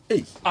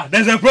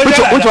 There's a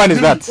project. Which one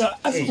is that?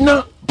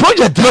 No,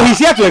 project. No, he's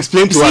here to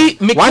explain to us.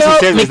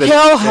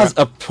 Mikel has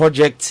a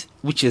project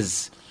which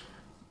is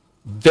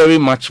very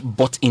much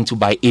bought into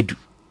by Edu.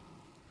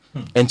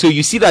 And so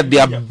you see that they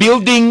are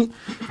building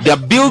a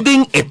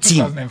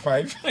team.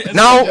 2005.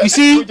 Now you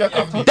see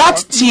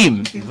that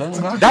team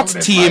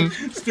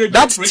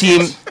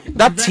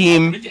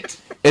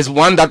is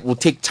one that will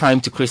take time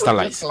to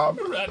crystallize.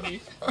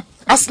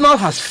 Arsenal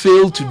has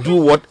failed to do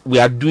what we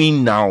are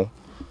doing now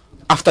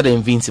after the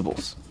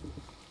Invincibles.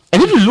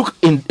 And if you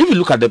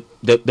look at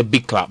the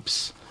big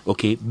clubs,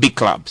 okay, big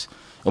clubs.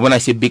 And when I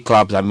say big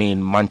clubs, I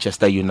mean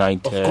Manchester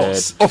United.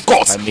 Of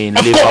course. I mean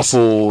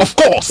Liverpool. Of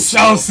course.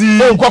 Chelsea.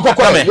 You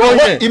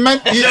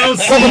meant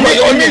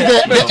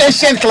the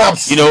ancient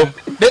clubs. You know,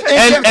 The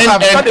ancient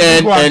clubs, not the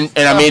big ones.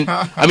 and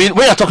I mean,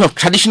 when you're talking of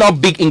traditional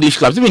big English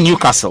clubs, even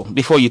Newcastle,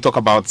 before you talk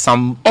about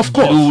some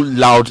blue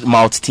loud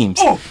mouth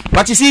teams.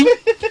 But you see,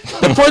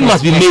 the point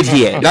must be made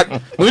here that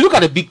when you look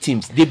at the big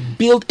teams, they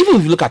build. Even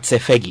if you look at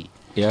Sefegi,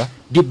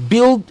 they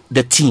build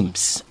the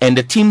teams, and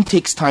the team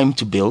takes time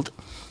to build.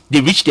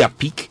 They reach their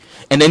peak,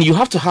 and then you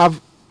have to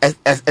have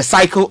a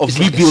cycle of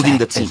rebuilding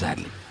the team.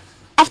 Exactly.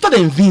 After the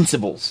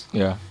Invincibles,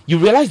 you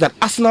realize that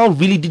Arsenal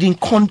really didn't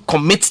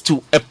commit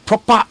to a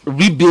proper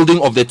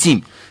rebuilding of the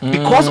team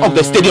because of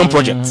the stadium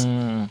project.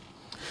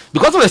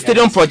 Because of the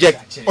stadium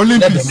project, because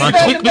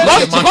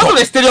of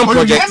the stadium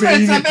project,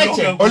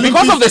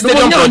 because of the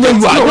stadium project.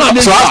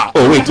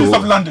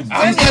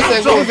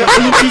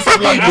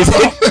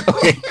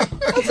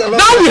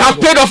 Now we have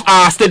paid off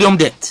our stadium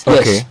debt.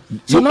 Okay.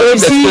 So now own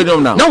the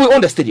stadium now. Now we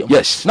own the stadium.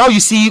 Yes. Now you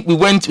see, we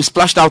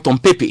splashed out on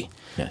Pepe,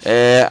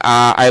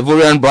 our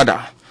Ivorian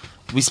brother.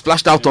 We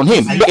splashed out on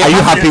him. Are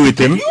you happy with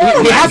him?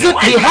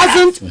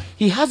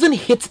 He hasn't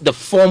hit the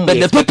form. But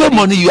the Pepe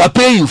money you are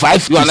paying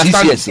 5 to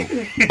 6 years.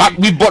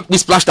 But we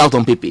splashed out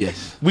on Pepe.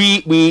 Yes.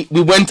 We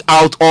went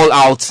all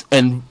out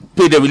and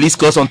paid the release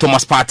clause on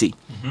Thomas Partey.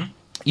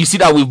 You see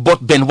that we've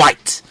bought Ben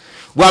White.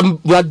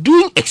 We are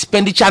doing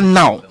expenditure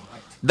now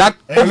that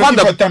over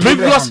the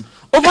previous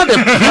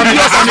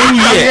 2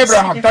 years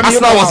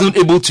Arsenal wasn't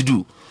able to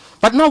do.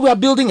 But now we are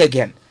building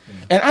again.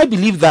 And I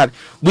believe that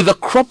with the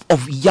crop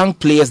of young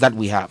players that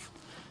we have,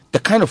 the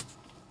kind of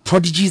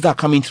prodigies that are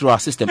coming through our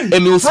system,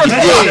 Emil Smith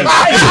Rowe.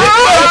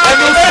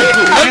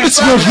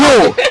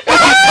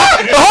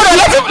 Hold on,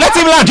 let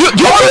him land. Do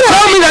you want to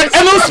tell me that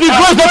Emil Smith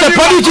Rowe is not a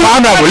prodigy?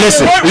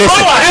 Listen.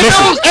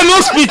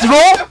 Emil Smith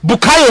Rowe,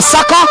 Bukayo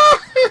Saka,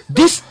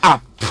 these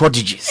are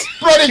prodigies.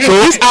 So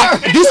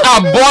these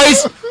are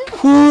boys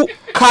who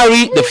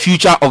carry the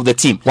future of the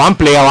team. One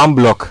player, one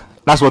block.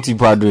 That's what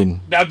people are doing.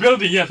 They're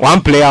building, yes.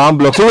 One player, one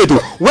block. So wait,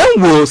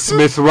 when will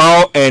Smith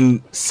Rowe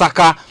and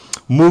Saka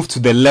move to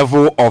the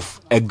level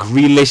of a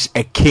Grealish,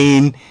 a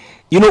Kane?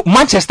 You know,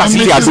 Manchester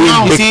City are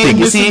doing big things.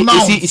 You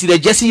see the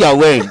jersey you are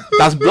wearing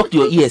that's blocked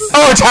your ears.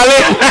 Oh,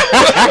 Charlie!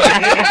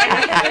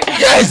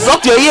 Yes,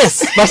 blocked your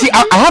ears. But see,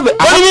 I have a.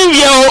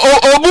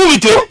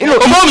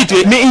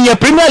 In your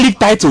Premier League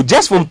title,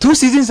 just from 2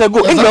 seasons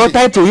ago, in your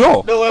title,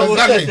 yo.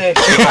 Exactly.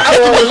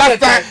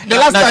 The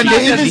last time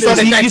they even saw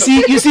the title.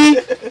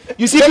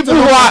 You see people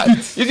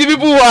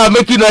who are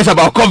making noise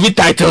about COVID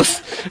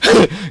titles.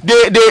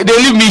 they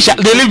leave me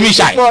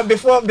shy.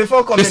 Before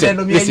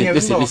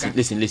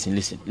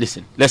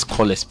Listen. Let's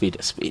call a spade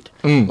a spade.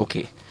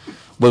 Okay.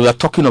 But we are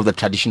talking of the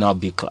traditional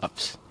big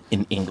clubs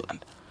in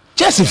England.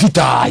 Just if it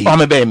die. I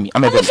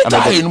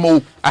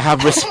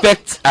have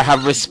respect. No,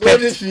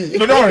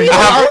 don't worry. I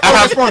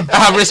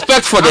have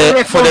respect for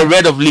the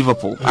red of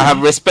Liverpool. I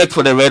have respect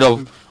for the red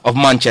of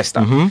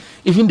Manchester.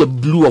 Even the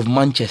blue of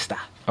Manchester.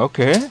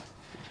 Okay.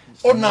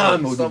 I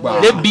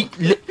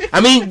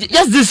mean,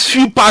 just these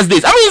few past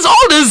days. I mean, it's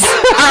all this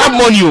Arab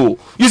money.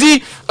 You see,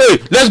 hey,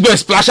 let's go and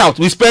splash out.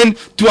 We spend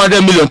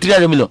 200 million,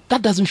 300 million.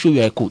 That doesn't show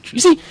you a coach. You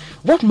see,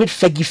 what made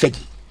Fegi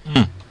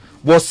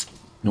was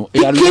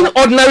picking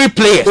ordinary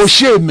players,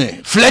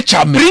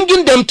 Fletcher,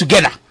 bringing them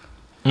together,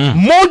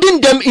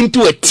 molding them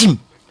into a team,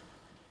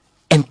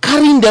 and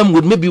carrying them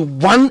with maybe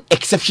one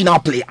exceptional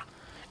player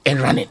and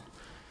running.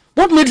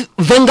 What made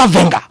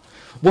Wenger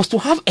was to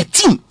have a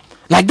team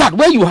like that,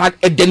 where you had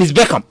a Dennis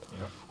Beckham,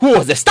 who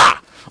was a star,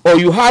 or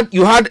you had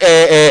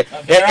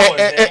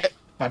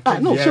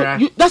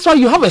that's why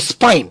you have a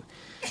spine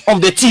of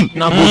the team.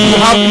 You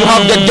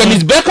have the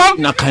Dennis Beckham,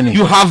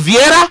 you have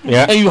Vieira,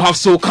 and you have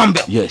Sol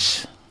Campbell.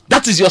 Yes,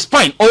 that is your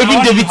spine, or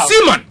even David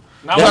Seaman.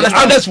 You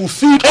understand? Others will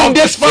feed on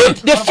the spine.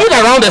 They feed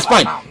around the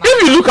spine.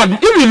 If you look at,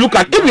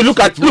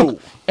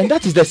 and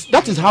that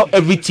is how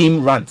every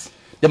team runs.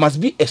 There must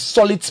be a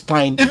solid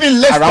spine. Even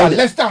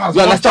Leicester has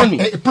understand me?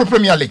 A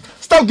Premier League.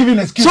 Stop giving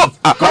excuses. So,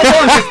 but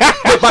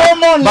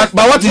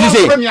what did you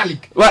say? Premier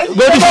League. You are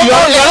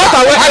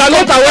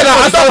not aware that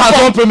Arsenal has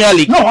won Premier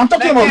League. No, I'm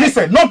talking about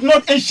recent, not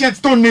ancient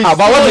Stone Age.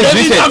 But what is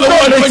recent?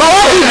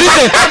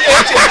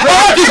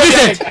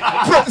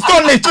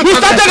 Stone Age. We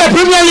started the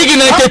Premier League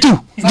in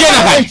 92.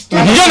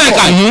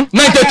 Jonathan,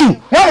 92.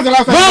 When was the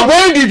last time?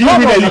 When did you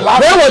win the league?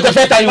 When was the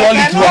first time you won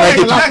it?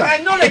 I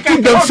know they it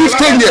took them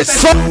 15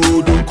 years.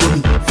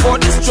 For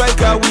the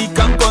striker, we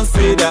can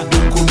consider.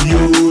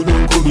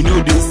 You know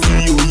they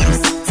see you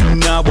use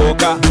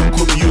Naboka.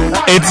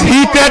 It's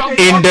heated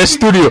in the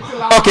studio.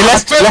 Okay,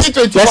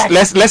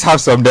 let's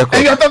have some decorum.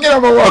 And you're talking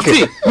about what?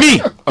 Okay,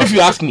 me. If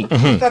you ask me,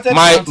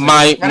 my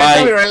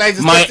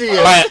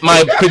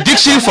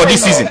prediction for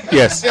this season.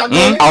 Yes,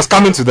 I was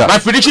coming to that. My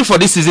prediction for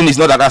this season is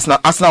not that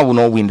Arsenal will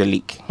not win the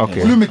league.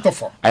 Okay. You make tough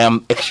for. I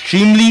am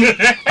extremely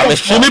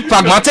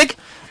pragmatic,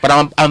 but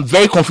I'm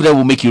very confident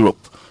we'll make Europe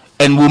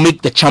and we'll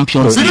make the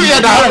Champions League. He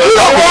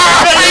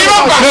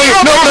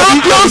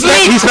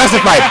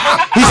specified.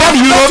 He said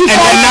Europe and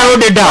then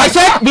narrowed it down. I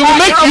said we will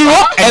make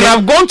Europe, and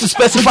I'm going to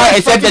specify. I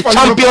said the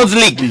Champions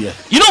League.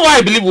 You know why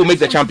I believe we'll make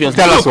the Champions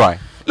League? Tell us why.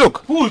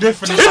 Look,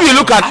 if you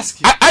look at,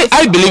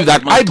 I believe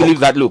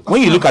that. Look,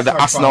 when you look at the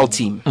Arsenal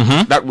team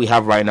that we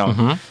have right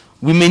now,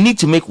 we may need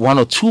to make one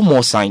or two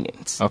more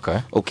signings.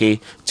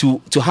 Okay,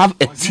 to have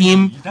a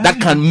team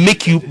that can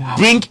make you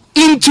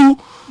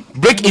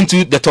break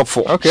into the top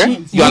four.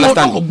 Okay, you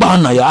understand?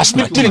 Obama ya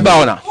Arsenal.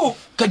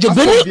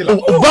 Kajabeni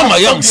Obama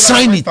ya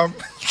sign it.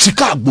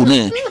 Chicago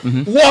ne.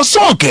 Was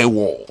okay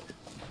wo.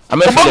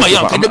 Obama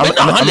ya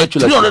Kajabeni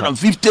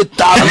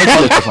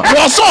 350,000.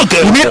 Was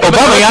okay. You mean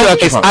Obama ya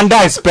is under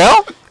a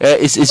spell?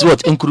 It's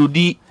what?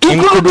 Including. I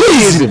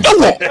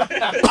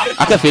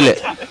can feel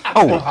it.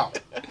 Oh.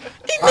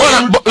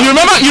 You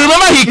remember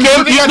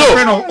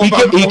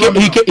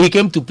he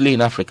came to play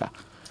in Africa.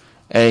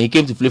 He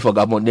came to play for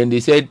Gabon. Then they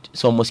said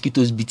some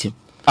mosquitoes beat him.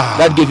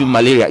 That gave him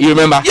malaria. You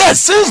remember? Yes.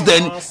 Since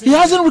then he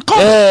hasn't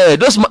recovered.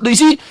 You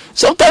see,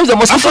 sometimes the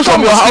mosquitoes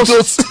from your house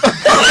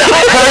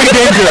very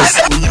dangerous.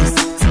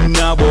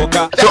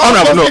 So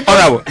honorable.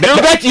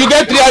 You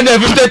get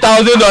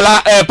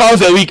 $350,000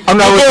 pounds a week.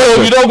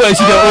 You don't go and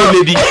see the old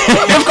lady.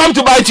 They've come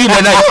to bite you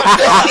tonight.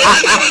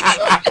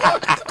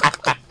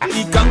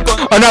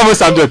 Honorable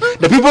Samson,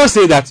 the people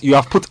say that you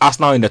have put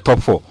Arsenal in the top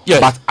four. Yes.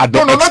 But at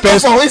the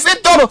expense. He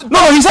said top.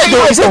 No, he said they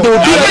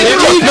will be. The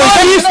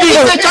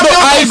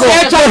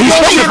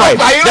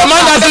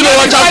man doesn't know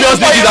what Champions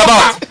League is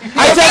about.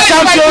 I said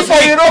Champions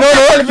League. No.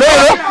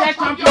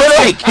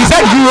 He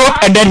said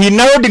Europe and then he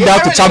narrowed it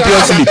down to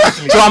Champions League.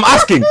 So I'm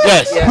asking,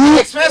 at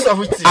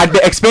the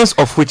expense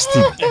of which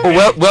team?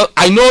 Well,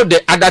 I know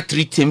the other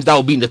three teams that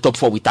will be in the top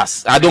four with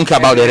us. I don't care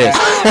about the rest.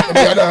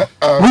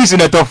 Who is in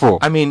the top four?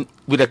 I mean,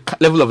 with the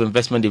level of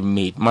investment they've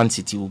made, Man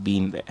City will be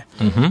in there.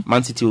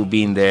 Man City will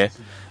be in there.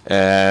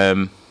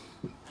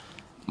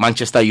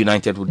 Manchester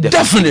United will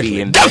definitely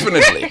be in there.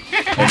 Definitely.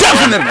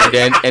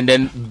 And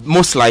then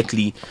most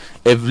likely,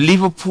 if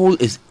Liverpool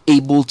is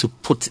able to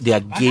put their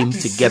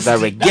games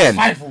together again,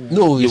 you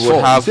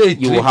will have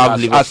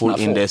Liverpool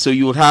in there. So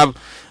you would have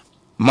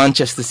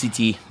Manchester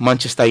City,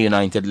 Manchester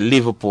United,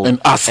 Liverpool, and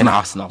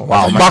Arsenal.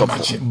 Wow,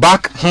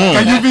 back.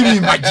 Can you really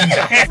imagine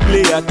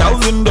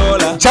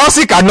that?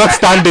 Chelsea cannot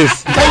stand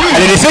this. And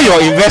they say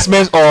your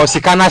investments or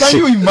Sikana Can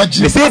shit. you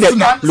imagine? They say that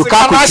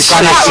Lukaku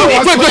Sikana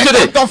shit.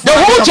 Wait. The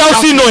whole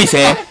Chelsea noise,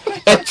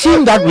 a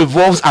team that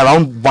revolves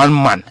around one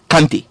man,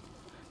 Kante.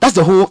 That's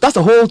the whole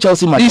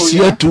Chelsea match. This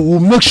year to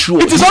make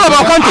sure it is all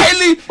about Kante.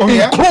 Highly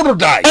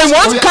included. And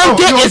once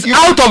Kante is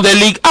out of the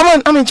league,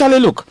 I mean, Charlie,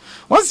 look.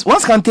 Once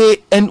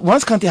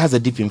Kante has a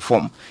dip in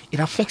form, it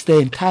affects the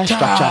entire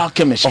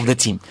structure of the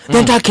team. The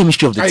entire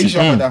chemistry of the Are team. you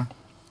sure about that?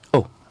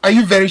 Oh. Are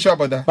you very sure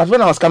about that? But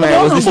when I was coming,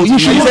 I was listening to you.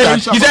 He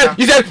said,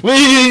 you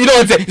know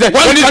what he said?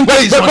 When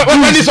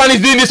this one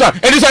is doing this one,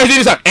 and this one is doing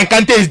this one, and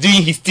Kante is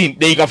doing his team,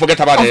 then you can forget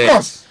about it. Of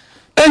course.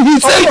 And he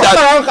said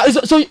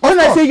that. So when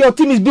I say your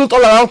team is built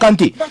all around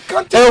Kante,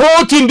 a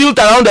whole team built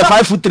around the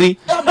 5'3".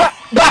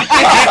 You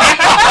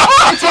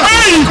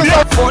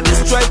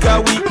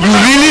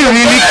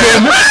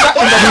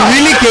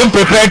really came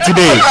prepared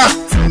today.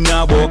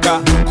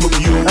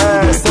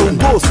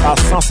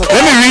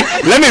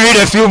 Let me read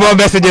a few more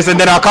messages and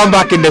then I'll come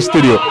back in the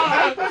studio.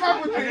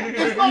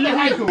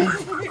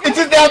 It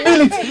is the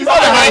ability. It's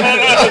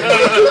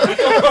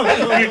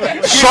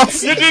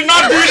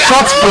not the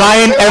Shots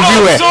flying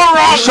everywhere.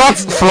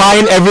 Shots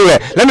flying everywhere.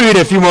 Let me read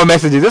a few more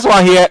messages. This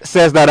one here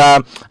says that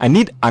I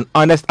need an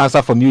honest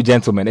answer from you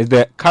gentlemen. Is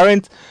the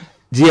current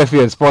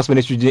GFA and Sports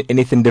Ministry doing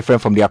anything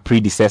different from their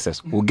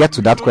predecessors? We'll get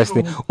to that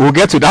question.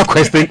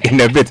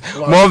 In a bit.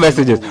 More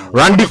messages.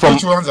 Randy from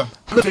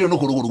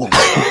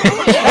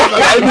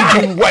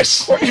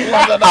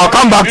I'll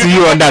come back to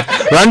you on that.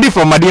 Randy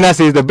from Medina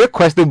says the big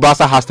question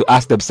Barca has to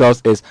ask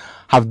themselves is,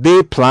 have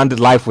they planned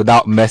life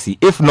without Messi?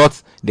 If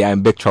not, they are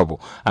in big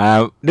trouble.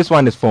 This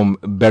one is from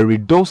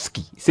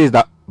Beridowski. He says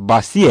that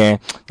Barca,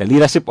 the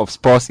leadership of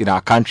sports in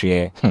our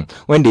country,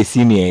 when they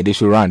see me, they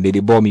should run. They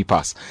ball me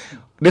pass.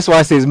 This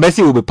one says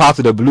Messi will be part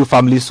of the Blue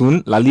family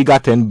soon. La Liga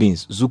 10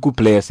 beans. Zuku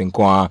players in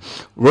Kwa.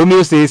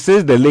 Romeo says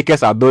since the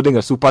Lakers are building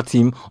a super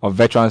team of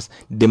veterans,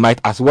 they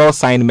might as well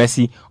sign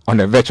Messi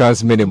on a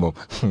veterans minimum.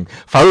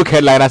 Farouk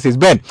Headliner says,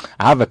 Ben,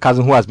 I have a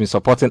cousin who has been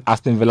supporting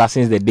Aston Villa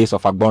since the days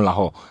of Agbon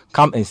Lahore.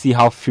 Come and see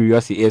how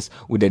furious he is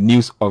with the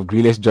news of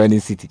Grealish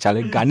joining City.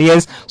 Charlie,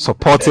 Ghanaians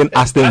supporting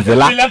Aston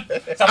Villa.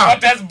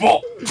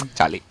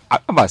 Charlie, I'm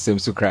about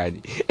to cry.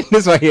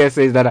 This one here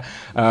says that,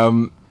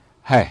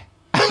 hey.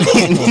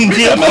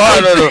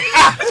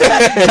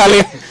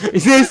 Charlie, he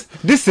says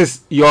this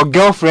is your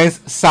girlfriend's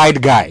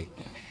side guy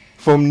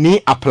from New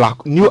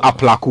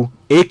Aplaku,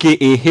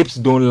 aka Hips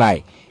Don't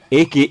Lie,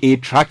 aka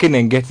Tracking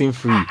and Getting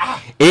Free,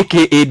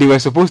 aka they were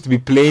supposed to be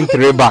playing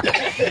three back,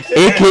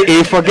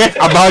 aka Forget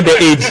About the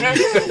Age.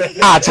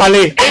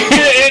 Charlie,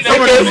 aka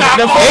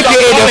the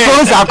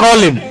phones are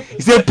calling.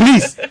 He said,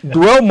 please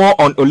dwell more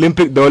on the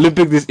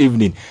Olympic this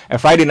evening. A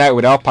Friday night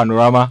without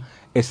panorama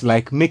is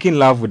like making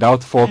love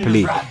without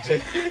foreplay.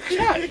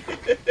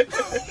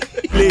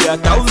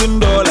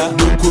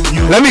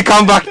 Let me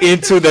come back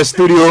into the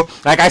studio.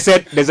 Like I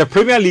said, there's a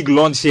Premier League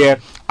launch here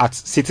at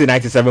City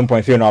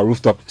 97.3 on our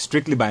rooftop,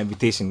 strictly by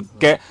invitation.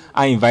 Okay,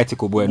 I invited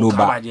Kobo and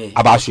Uba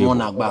Abashu.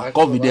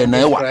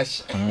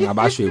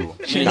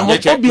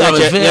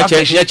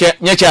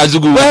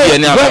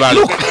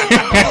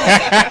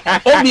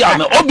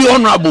 Obi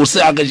honorable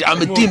say I'm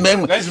a team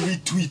member. Let's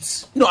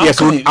retweet. No,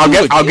 yes, I'll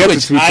get to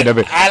tweet to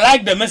David. I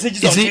like the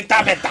messages on Twitter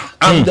better.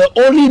 I'm the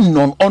only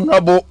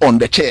non-honorable on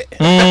the chair.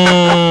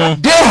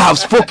 They have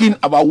spoken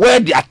about where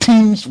their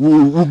teams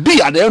will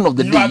be at the end of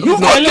the day.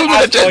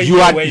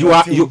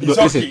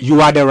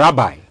 You are the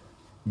rabbi.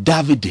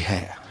 David De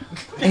Gea.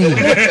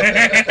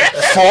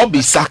 For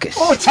Bisakis.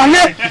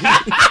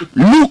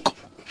 Luke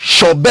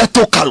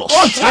Shobeto Carlos.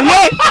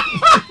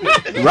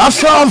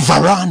 Rafael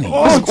Varane.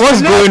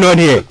 What's going on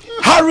here?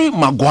 Harry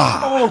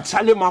Maguire.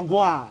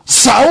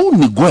 Saul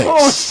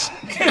Niguez.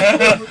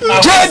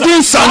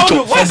 Jadon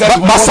Sancho.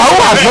 But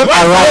Saul has not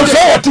arrived.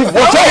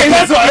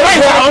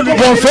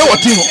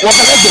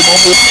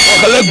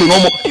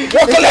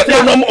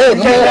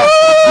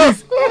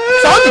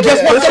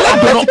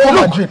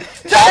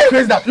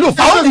 Look,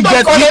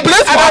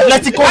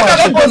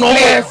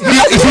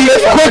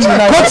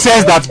 Coach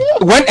says that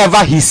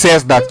whenever he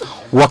says that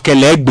 7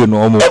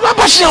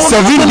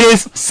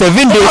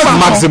 days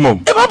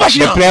maximum, the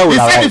player will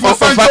arrive.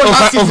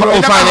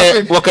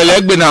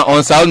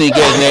 On Saudi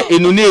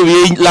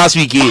last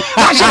week. 7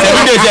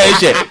 days.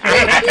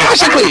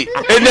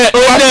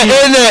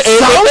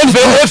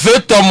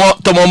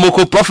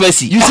 Tomomoko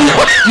prophecy. You see,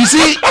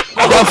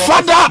 the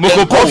father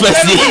Moko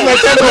prophecy.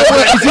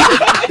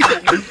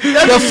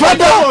 The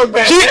father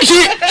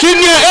She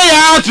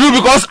knew through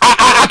because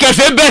I can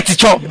say better.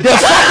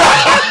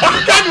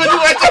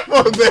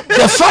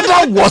 The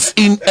father was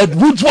in Ed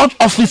Woodward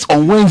office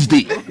on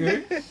Wednesday.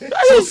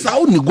 So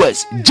Saul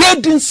Niguez,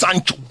 Jadon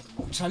Sancho,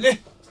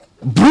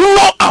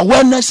 Bruno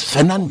Awareness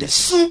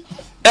Fernandez,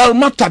 El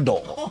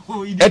Matador,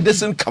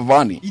 Edison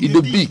Cavani,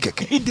 Idebe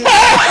Keke,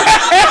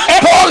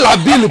 Paul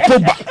Abili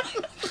Pogba,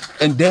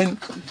 and then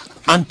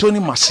Anthony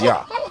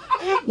Martial.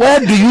 Where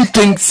do you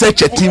think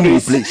such a team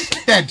will place?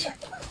 Dead.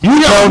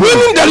 We are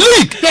winning the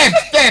league. Dead.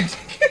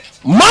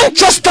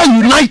 Manchester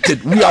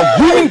United, we are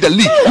winning the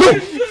league.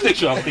 Look.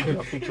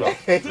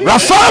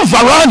 Rafael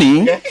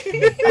Varane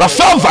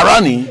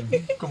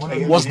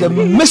was the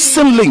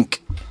missing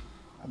link.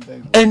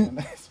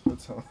 And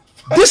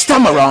this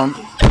time around,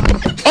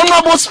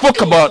 Honorable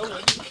spoke about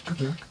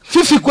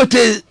Fifi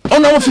Kwete.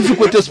 Honorable Fifi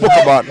Kwete spoke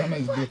about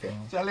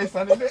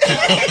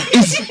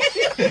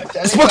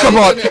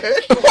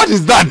what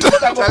is that?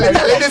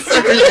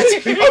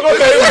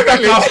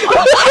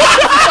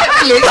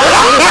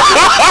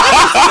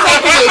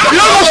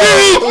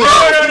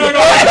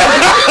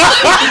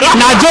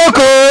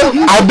 Najoko,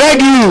 I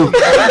beg you.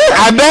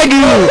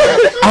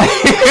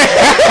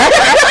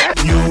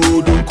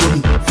 You don't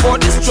come for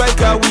the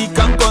striker. We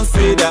can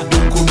consider.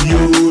 Don't come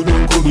you.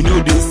 Know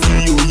they see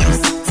you. You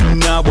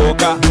Tina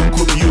Boka. Don't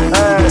come you.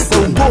 So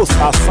those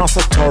are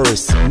Sansa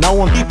Torres. Now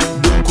on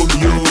Don't come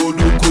you.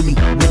 Don't come me.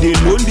 We they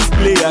loan this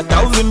player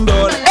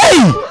 $1,000. Hey!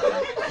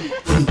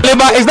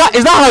 Leba, is that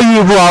how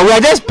you go? We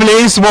are just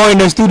playing small in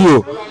the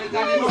studio.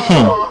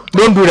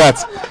 Don't do that.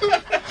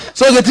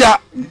 So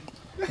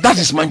that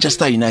is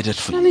Manchester United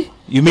for you.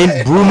 You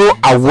mean Bruno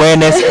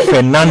Awareness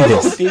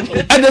Fernandez?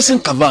 Edison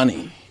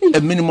Cavani,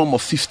 a minimum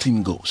of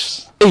 15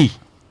 goals. Hey,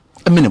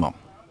 a minimum.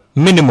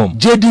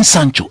 Jadon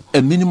Sancho,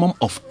 a minimum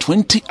of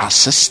 20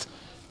 assists,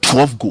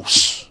 12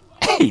 goals.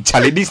 Hey,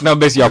 Charlie, these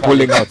numbers you are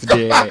pulling out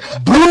there.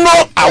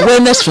 Bruno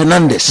Awareness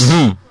Fernandez.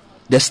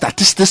 The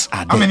statistics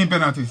are there. How many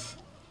penalties?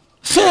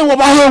 A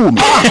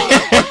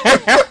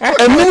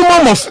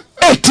minimum of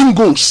 18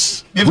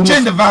 goals. They've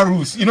changed the VAR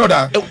rules. You know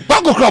that. The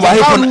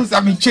VAR rules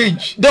have been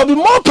changed. There will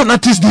be more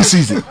penalties this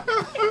season.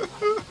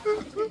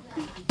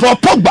 For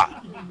Pogba,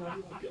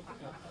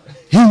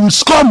 he will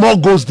score more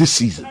goals this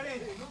season.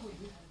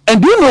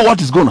 And do you know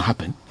what is going to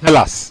happen? Tell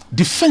us.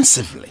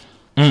 Defensively,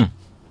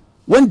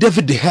 when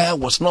David De Gea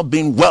was not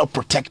being well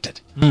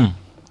protected,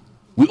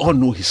 we all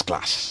know his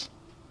class.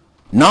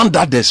 Now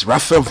that there's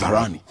Rafael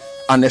Varane,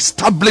 an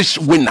established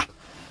winner,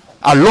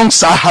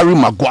 alongside Harry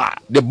Maguire,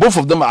 the both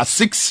of them are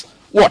 6'4".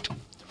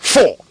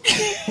 So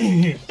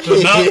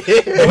now,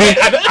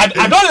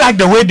 I don't like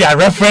the way they are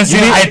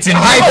referencing height. It's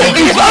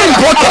very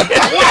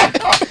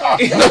important.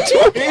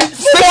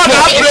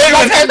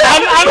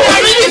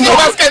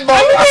 Basketball.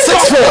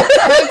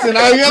 6'4".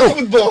 Now you have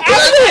football.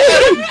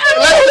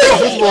 Let's play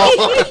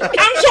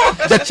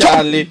football.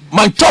 Charlie.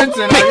 My top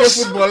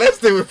picks. Football. Let's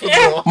stay with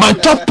football. My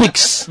top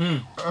picks.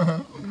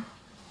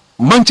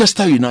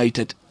 Manchester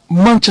United.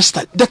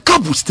 The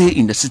cup will stay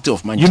in the city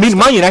of Manchester. You mean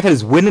Man United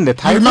is winning the I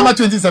title? remember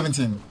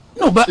 2017.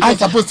 No, but It was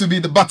supposed to be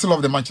the battle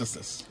of the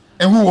Manchesters.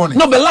 And who won it?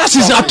 No, but last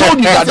season I told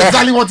you that That's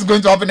exactly what's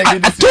going to happen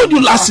again. I told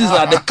you last season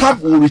that the cup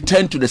will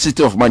return to the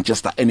city of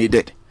Manchester, and it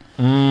did.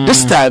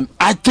 This time,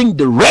 I think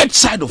the red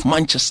side of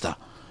Manchester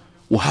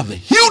will have a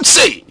huge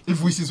say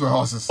If wishes were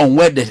horses. on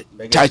where the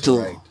title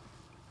right.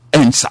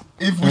 ends up.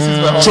 If wishes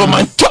were horses. So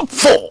my top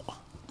 4: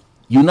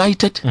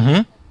 United,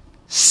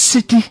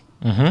 City,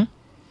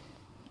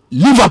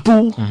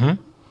 Liverpool,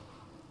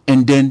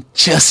 and then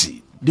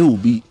Chelsea. They will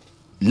be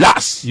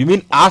last. You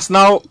mean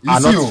Arsenal You are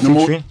see, not oh,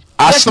 featuring?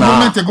 Just a Arsenal.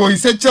 moment ago, he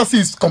said Chelsea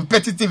is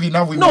competitive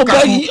enough with No, Lukaku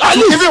but he- at to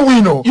least- even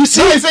win. Oh. you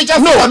see- Now he said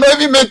Chelsea no. are not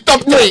even made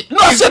top 3. No,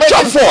 I He's said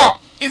making top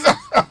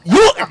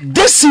 4. 4.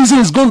 This season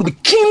is going to be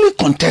keenly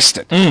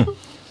contested.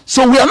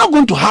 So we are not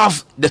going to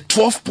have the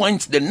 12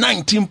 points, the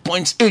 19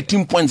 points,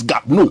 18 points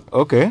gap. No.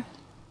 Okay.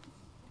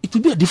 It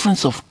will be a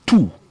difference of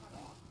 2,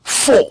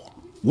 4,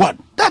 1.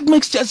 That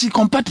makes Chelsea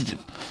competitive.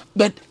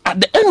 But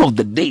at the end of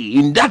the day,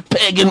 in that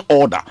pagan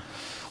order,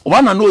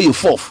 one I know you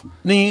fourth.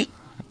 Ni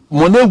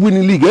Monet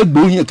winning league,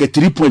 going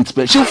 3 points.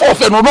 But she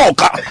fourth and no back.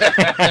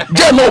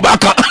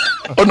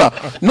 Oh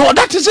no,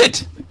 that is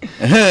it.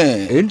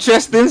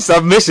 Interesting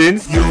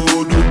submissions.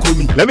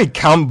 Let me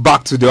come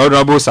back to the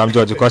Honorable Sam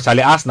George because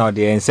Charlie asked now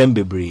the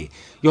Ensemble.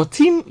 Your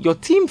team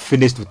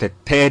finished with the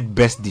 3rd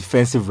best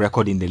defensive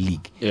record in the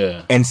league.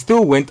 Yeah. And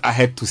still went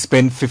ahead to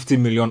spend 50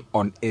 million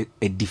on a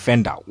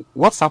defender.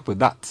 What's up with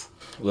that?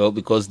 Well,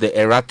 because the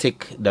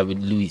erratic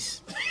David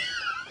Luiz.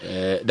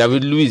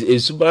 David Luiz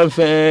is super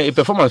unfair, a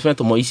performance fan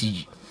to my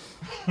ECG.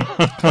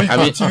 We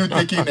continue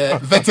taking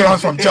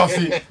veterans from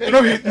Chelsea.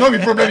 No be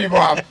problem you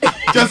have.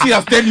 Chelsea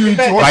has turned you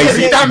into Why is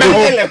it-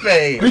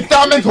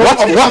 retirement home of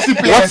Chelsea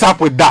players. What's up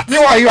with that?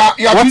 Meanwhile, you are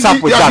What's busy,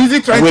 up with you are that?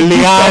 busy trying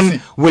to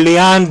beat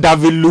Willian,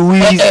 David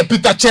Luiz,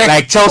 Peter Cech.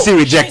 like Chelsea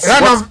rejects.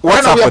 Right now,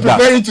 What's up we are with that?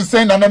 preparing to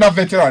send another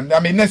veteran. I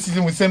mean, next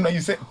season we send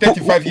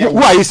 35 years. Who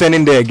are you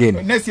sending there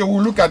again? Next year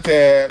we'll look at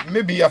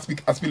maybe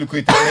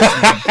Aspilicueta.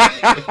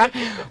 next season.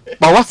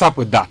 But what's up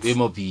with that? You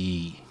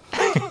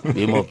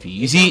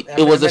see,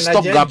 it was a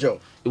stopgap. It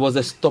was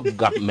a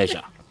stopgap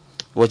measure.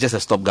 It was just a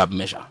stopgap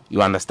measure.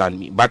 You understand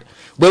me? But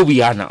where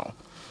we are now,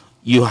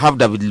 you have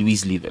David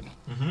Luiz leaving,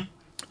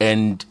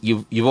 and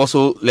you've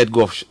also let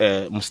go of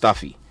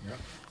Mustafi,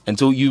 and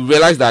so you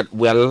realize that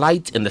we are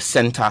light in the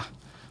center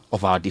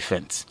of our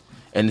defense,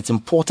 and it's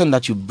important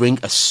that you bring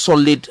a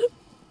solid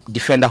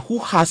defender who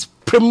has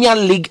Premier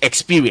League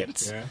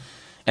experience,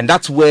 and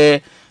that's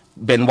where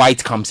Ben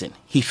White comes in.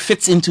 He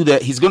fits into the.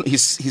 He's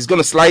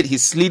gonna slide.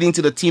 He's leading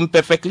to the team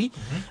perfectly.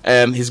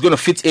 He's gonna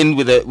fit in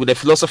with the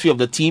philosophy of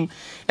the team.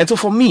 And so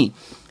for me,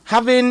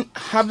 having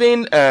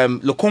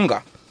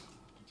Lokonga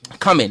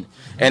come in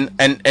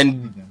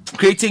and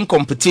creating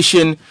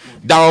competition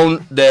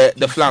down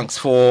the flanks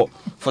for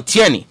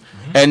Tierney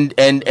and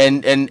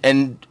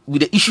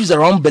with the issues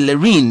around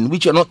Bellerin,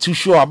 which you're not too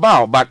sure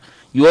about, but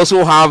you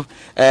also have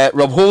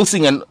Rob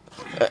Holsing and.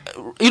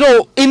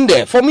 In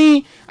there, for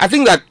me, I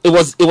think that it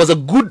was a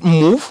good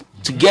move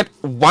to get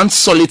one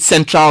solid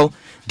central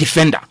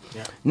defender.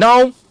 Yeah.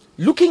 Now,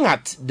 looking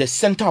at the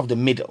center of the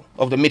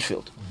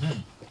midfield,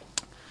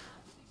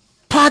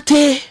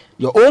 Partey,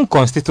 your own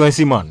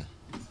constituency man.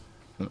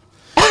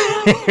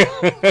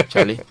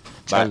 Charlie.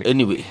 But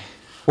anyway,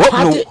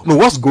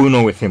 what's going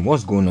on with him?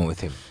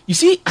 You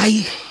see,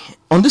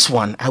 on this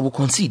one, I will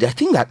concede. I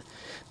think that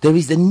there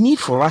is a need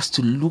for us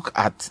to look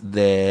at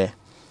the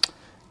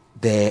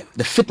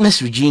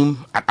fitness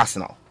regime at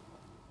Arsenal.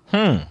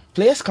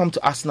 Players come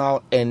to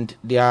Arsenal and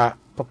their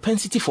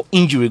propensity for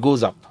injury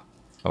goes up.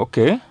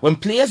 Okay. When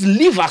players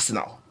leave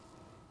Arsenal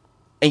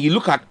and you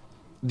look at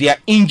their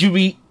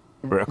injury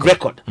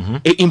record,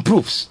 it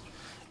improves.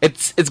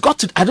 It's got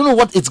to. I don't know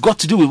what it's got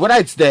to do with, whether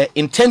it's the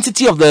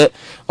intensity of the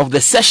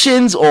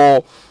sessions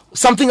or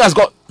something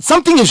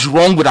is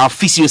wrong with our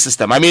physio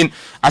system. I mean,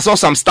 I saw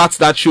some stats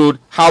that showed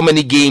how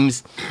many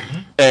games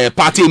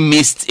Partey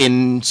missed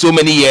in so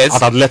many years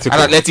at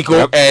Atletico.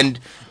 Yep. And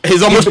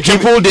he's almost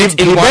tripled it.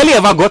 He barely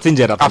ever got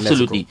injured at Atletico.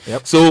 Absolutely.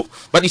 Yep. So,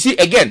 but you see,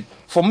 again,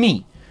 for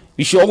me,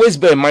 you should always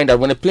bear in mind that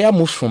when a player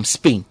moves from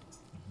Spain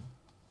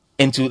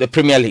into the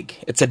Premier League,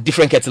 it's a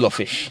different kettle of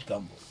fish.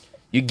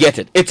 You get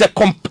it. It's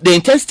the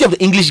intensity of the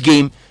English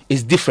game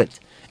is different,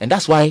 and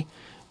that's why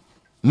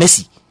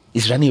Messi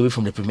is running away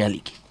from the Premier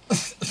League.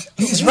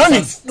 He's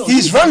running. The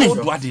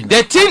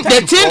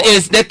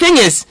thing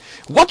is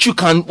what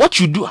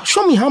you do.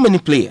 Show me how many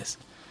players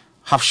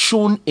have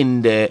shown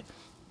in the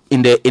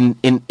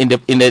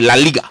La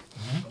Liga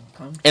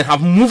and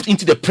have moved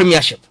into the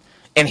Premiership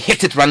and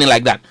hit it running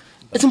like that.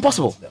 It's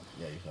impossible.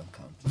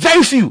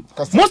 Very few.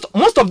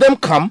 Most of them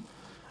come,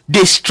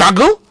 they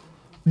struggle,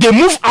 they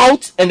move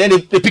out, and then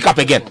they pick up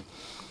again.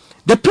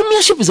 The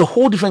Premiership is a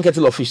whole different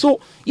kettle of fish. So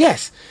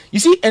yes, you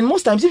see, and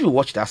most times if you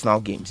watch the Arsenal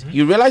games,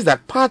 you realize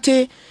that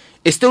Partey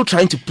is still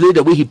trying to play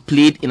the way he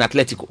played in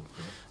Atletico.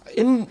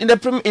 In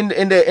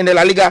the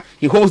La Liga,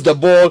 he holds the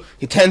ball,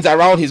 he turns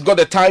around, he's got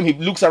the time, he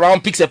looks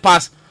around, picks a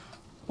pass.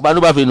 But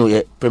nobody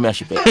knows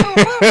Premiership.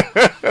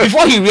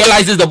 Before he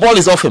realizes the ball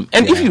is off him,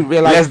 and if you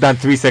realize less than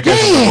 3 seconds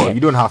of the ball, you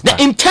don't have time.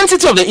 The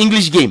intensity of the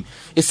English game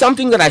is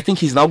something that I think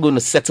he's now going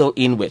to settle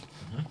in with.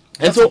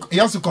 And so he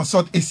has to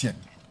consult Asian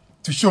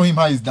to show him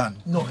how it's done.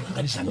 No,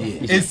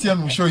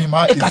 Asian will show him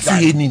how it's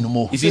done.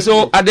 You see,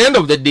 so at the end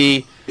of the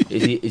day,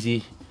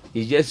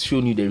 he's just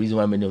showing you the reason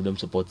why many of them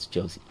support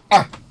Chelsea.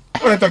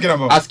 What are you talking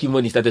about? Ask him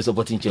when he started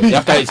supporting Chelsea.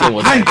 After his son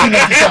was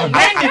 1997.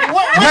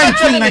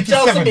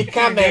 Chelsea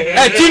became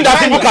a team that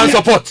people can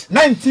support.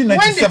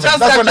 1997.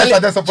 That's when I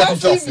started supporting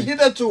Chelsea.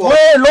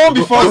 Way long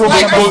before.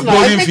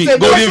 Golden fee. See,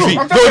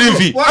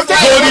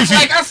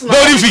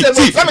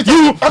 I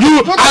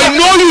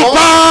know you,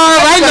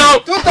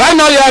 right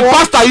now you're a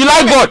pastor, you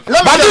like God.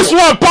 But this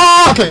one,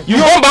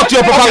 you go back to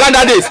your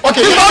propaganda days.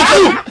 Okay,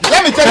 let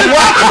me tell you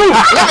why.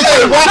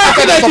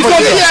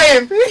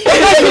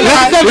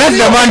 Let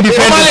the man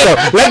defend himself.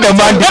 Let the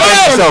man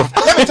defend himself.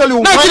 Let me tell you.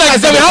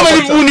 1997. How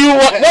many people knew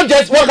what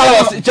color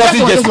was Chelsea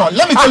jersey?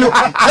 Let me tell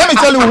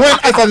you when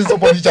I started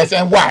supporting Chelsea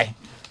and why.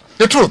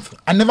 The truth,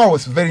 I never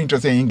was very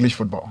interested in English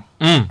football.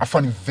 I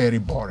found it very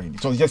boring.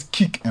 It was just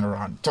kick and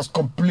run. It was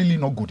completely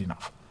not good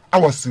enough. I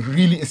was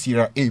really a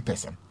Serie A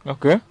person.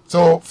 Okay.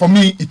 So for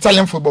me,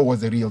 Italian football was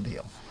the real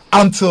deal.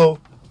 Until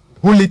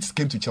Gullit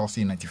came to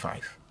Chelsea in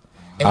 95.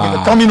 And with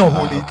the coming of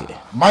Gullit,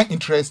 my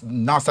interest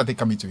now started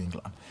coming to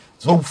England.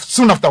 So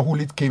soon after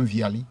Gullit came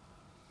Vialli,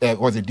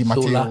 was it Di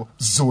Matteo,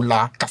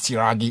 Zola,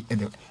 Casiraghi,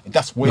 and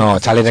that's where. No,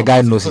 Charlie, the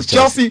guy knows his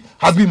Chelsea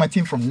has been my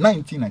team from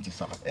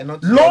 1997,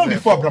 long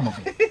before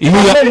Abramovich. You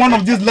know, one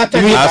of these latter.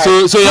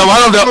 So you're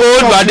one of the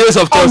old days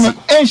of Chelsea. I'm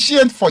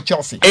ancient for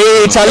Chelsea.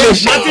 Hey, Charlie.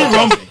 Nothing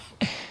wrong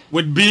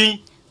with being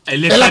a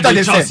later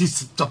day Chelsea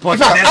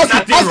supporter.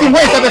 Ask him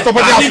where he started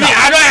supporting Arsenal.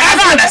 I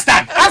don't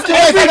understand. Ask him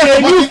where he started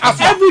supporting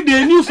Arsenal. Every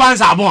day new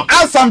fans are born.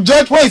 Ask some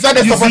judge where he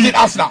started supporting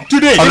Arsenal.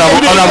 Today.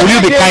 Will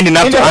you be kind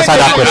enough to answer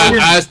that question?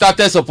 I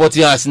started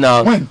supporting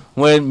Arsenal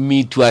when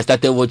me too. I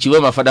started watching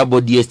when my father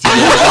bought DSTV.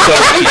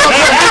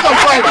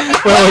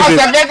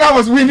 Arsenal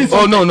was winning.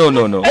 Oh no!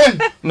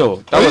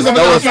 That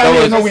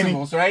was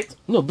winning, right?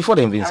 No, before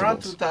the Around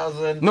Invincibles.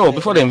 2000. No,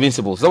 before the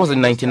Invincibles. That was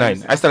in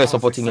 '99. I started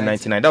supporting in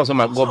 '99. That was when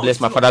God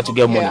blessed my father to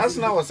get money. Yeah,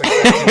 Arsenal was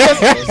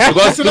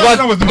because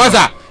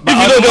Master, if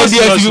you don't go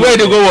DSTV, where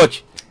they go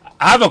watch?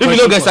 I have a question. If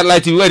you don't get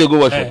satellite TV, where they go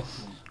watch for?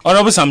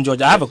 Honorable Sam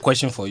George, I have a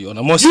question for you.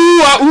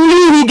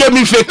 Who gave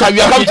me fake time?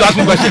 You are coming to ask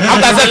me questions.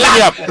 After set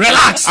me up.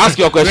 Relax. Ask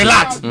your question.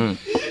 Relax.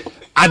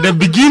 At the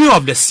beginning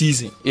of the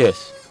season,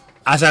 yes,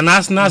 as an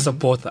Arsenal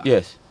supporter,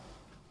 yes,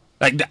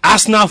 like the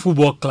Arsenal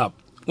Football Club,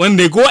 when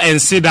they go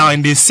and sit down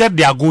and they set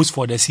their goals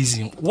for the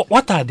season,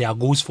 what are their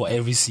goals for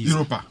every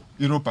season?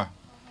 Europa.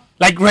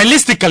 Like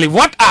realistically,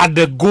 what are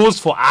the goals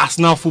for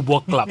Arsenal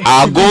Football Club?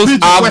 Our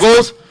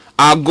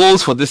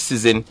goals for this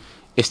season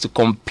is to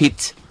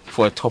compete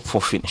for a top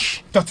 4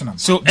 finish. Tottenham.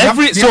 So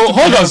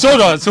hold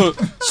on.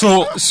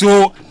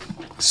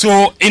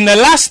 So in the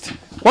last,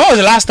 when was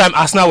the last time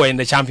Arsenal were in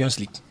the Champions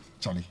League?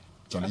 Charlie.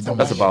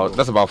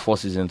 That's about 4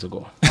 seasons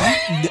ago.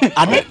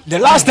 The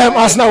last time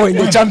Arsenal were in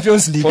the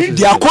Champions League,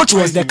 their coach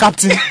was the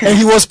captain and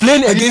he was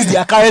playing against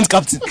their current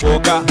captain.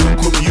 Don't do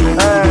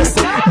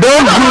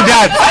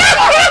that.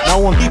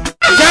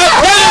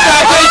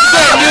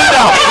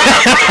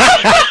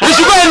 You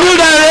should go and kneel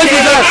down.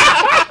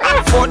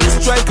 For the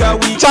striker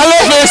we Charlie,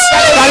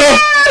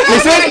 they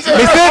say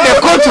the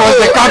coach was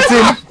the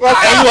captain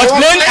And he was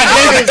playing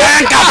against the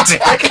current captain.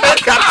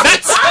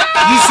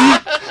 You see,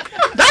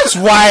 that's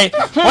why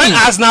when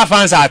Arsenal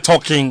fans are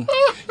talking,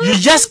 you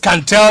just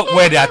can tell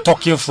where they are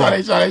talking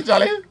from.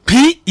 Charlie.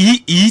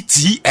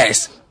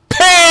 P-E-E-T-S.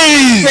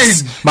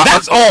 Pains.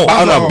 That's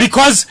all.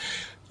 Because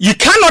you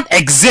cannot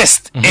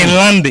exist in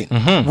London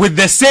with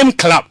the same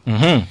club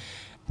and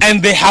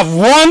they have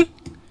won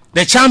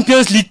the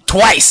Champions League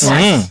twice.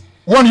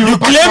 You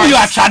claim you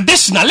are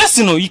traditional.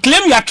 Listen, you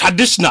claim you are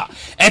traditional.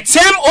 A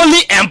term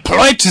only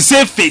employed to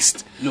save face.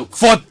 Look,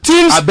 for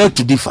teams. I beg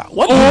to differ.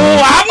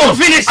 I haven't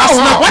finished.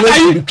 What are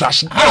you?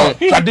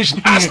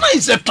 Traditional. Arsenal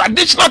is a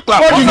traditional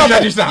club. What do you mean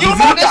traditional? You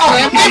know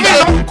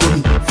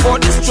this. for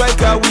the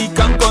striker we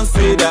can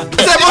consider.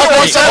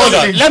 Hold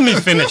on, let me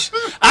finish.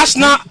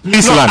 Arsenal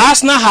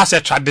has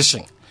a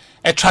tradition.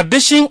 A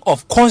tradition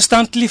of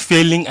constantly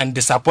failing and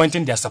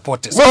disappointing their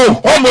supporters.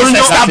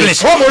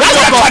 Established.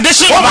 That's a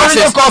tradition of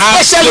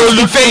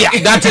absolute failure.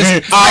 That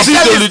is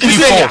absolutely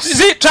false.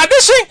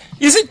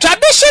 You see,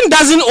 tradition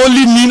doesn't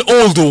only mean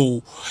old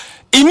though.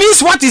 It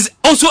means what is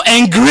also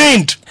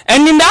ingrained.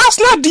 And in the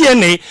Arsenal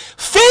DNA,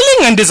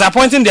 failing and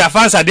disappointing their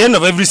fans at the end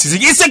of every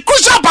season is a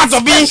crucial part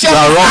of being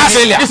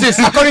failure.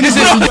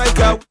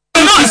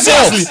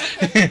 Seriously.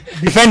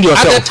 Defend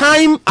yourself.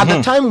 At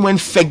the time when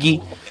Fergie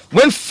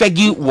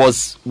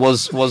was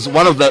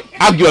one of the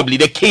arguably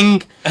the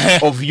king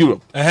of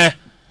Europe,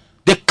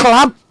 the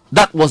club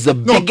that was the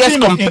biggest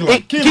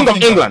King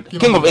of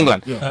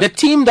England. Yeah. The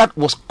team that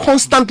was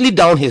constantly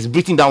down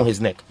breathing down his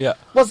neck. Yeah.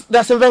 Was the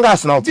Arsene Wenger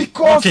Arsenal team.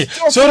 Because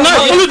So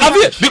now,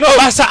 because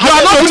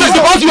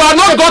you are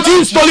not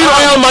getting stolen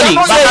oil money.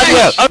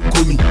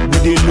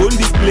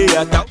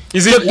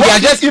 is it? He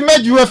has just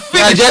image you were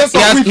admitted.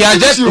 Have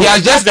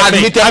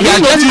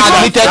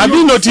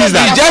you noticed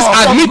that? He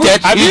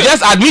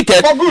just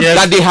admitted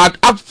that they had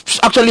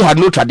actually had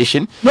no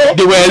tradition.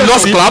 They were a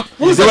lost club.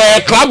 They were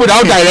a club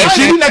without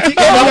direction.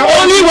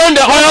 Only when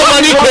the oil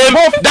money came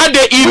that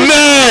they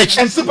emerged.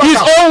 His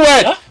own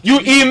word. You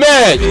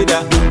emerged.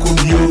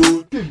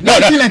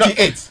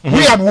 1998,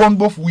 we had won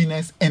both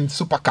winners and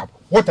Super Cup.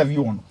 What have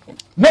you won?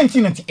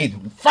 1998,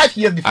 5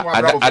 years before.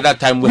 At that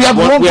time, we had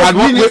won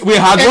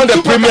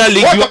the Premier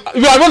League.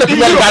 We had won the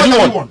Premier League. Have you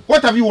won?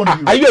 What have you won?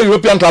 Are you a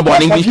European club or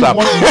an English club?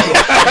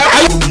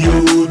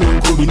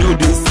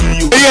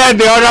 Yeah,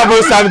 the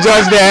Honorable Sam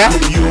George there.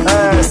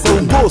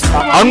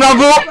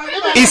 Honorable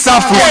Issa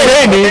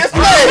Husseini.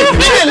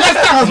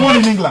 Leicester has won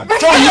in England.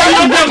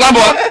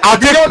 I'll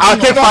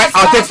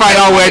take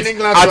final words.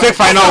 I'll take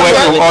final words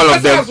from all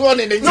of them.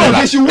 No,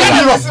 they should win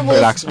Europe.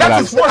 Relax.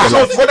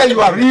 Whether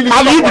you are really.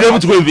 Have you been able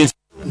to go invincible?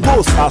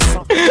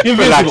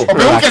 Relax. Okay,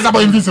 who cares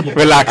about invincible?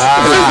 Relax.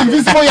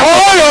 Invincible,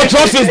 All your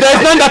trophies, there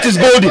is none that is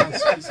golden.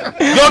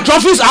 Your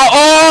trophies are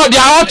all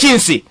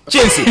chintzy.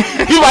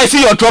 If I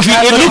see your trophy,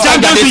 it looks like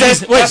that they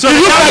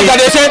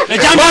say,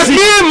 but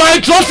me, my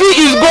trophy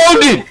is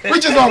golden.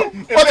 Which is all?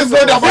 What is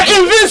golden? The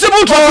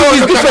invincible trophy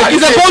is different.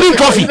 It's a golden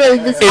trophy.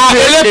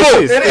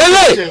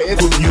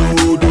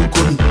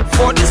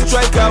 For the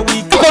striker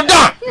we Go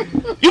down.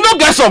 You don't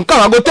get some.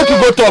 Come on, go take you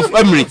go to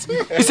Emirates.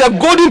 It's a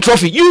golden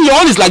trophy. Your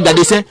own is like that.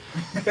 They say.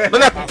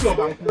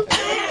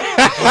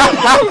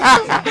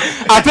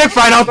 I'll take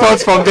final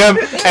thoughts from them,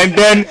 and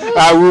then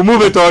we'll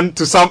move it on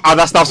to some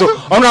other stuff. So,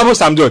 Honorable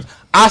Sam George,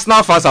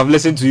 Arsenal fans have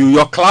listened to you.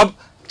 Your club,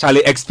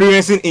 Charlie,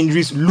 experiencing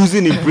injuries,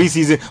 losing in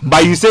pre-season,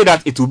 but you say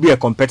that it will be a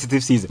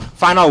competitive season.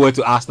 Final word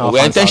to Arsenal.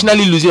 We're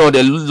intentionally losing all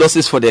the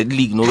losses for the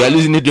league. No, we are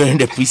losing it during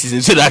the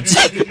pre-season so that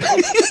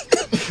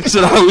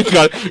we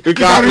can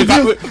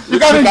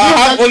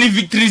have only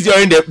victories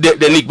during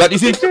the league. But you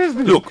see,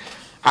 look,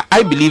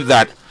 I believe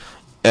that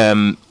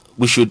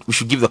we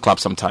should give the club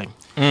some time.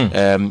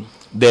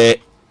 The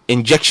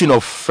injection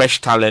of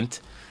fresh talent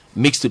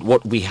mixed with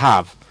what we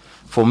have,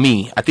 for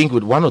me, I think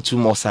with one or two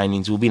more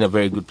signings, we'll be in a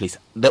very good place.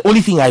 The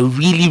only thing that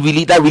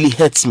really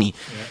hurts me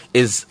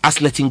is us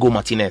letting go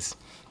Martinez.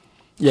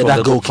 Yeah,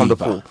 that from the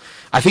pool.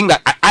 I think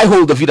that I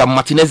hold the view that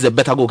Martinez is a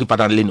better goalkeeper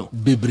than Leno.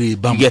 You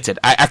get it?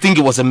 I think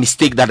it was a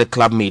mistake that the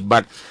club made.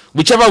 But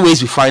whichever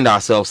ways we find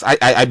ourselves,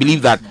 I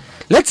believe that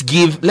let's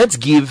give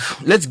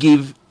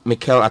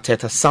Mikel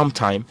Arteta some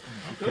time.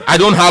 I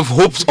don't have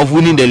hopes of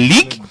winning the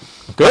league,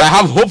 but I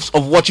have hopes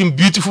of watching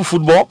beautiful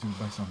football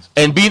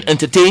and being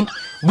entertained,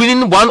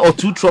 winning one or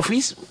two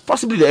trophies,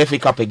 possibly the FA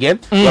Cup again.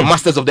 We're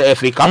masters of the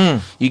FA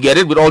Cup. You get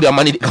it? With all their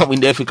money, they can't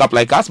win the FA Cup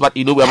like us, but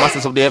we're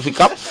masters of the FA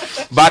Cup.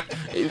 But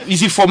you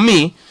see, for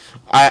me,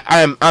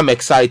 I'm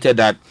excited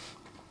that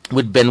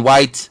with Ben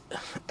White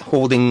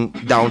holding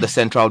down the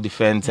central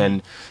defense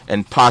and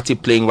Partey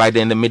playing right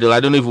there in the middle. I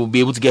don't know if we'll be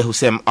able to get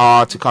Hussein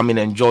R to come in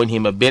and join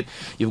him a bit.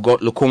 You've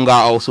got Lukunga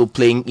also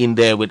playing in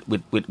there with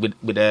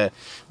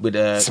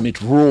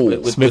Smith Rowe,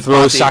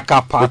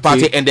 Xhaka,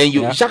 Partey, and then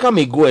Xhaka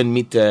may go and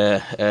meet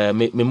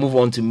may move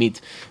on to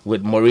meet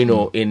with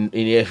Moreno in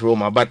AS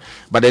Roma. But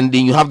then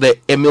you have the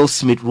Emil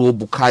Smith Rowe,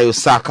 Bukayo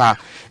Saka,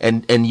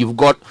 and you've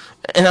got.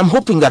 And I'm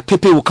hoping that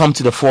Pepe will come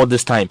to the fore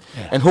this time,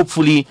 and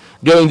hopefully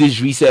during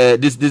this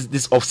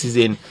off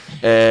season,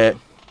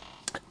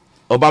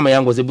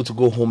 Aubameyang was able to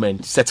go home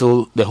and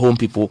settle the home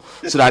people,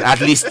 so that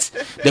at least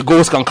the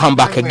goals can come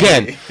back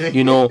again.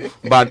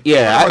 But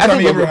I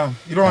think Abraham,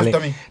 you don't want to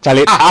me.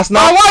 Charlie,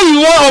 Arsenal. Why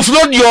you want to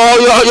offload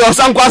your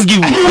Sankwas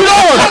give? We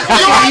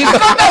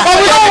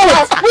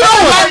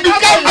don't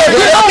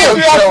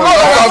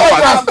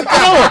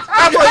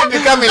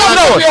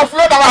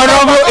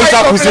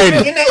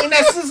In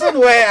a season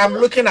where I'm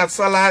looking at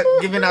Salah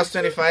giving us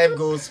 25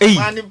 goals,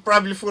 Mane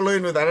probably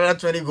following with another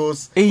 20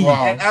 goals,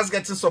 and us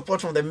getting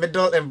support from the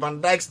middle and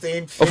Van Dijk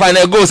staying fit.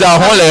 Final goals are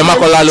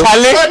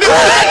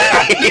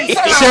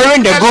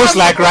sharing the goals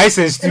like rice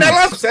and stew. In the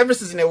last 7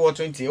 seasons in World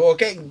 20,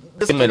 okay,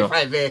 this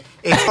 25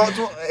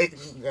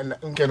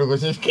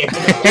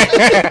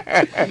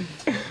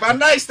 Van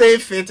Dijk staying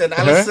fit and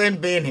Alisson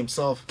being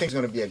himself. I think it's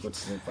going to be a good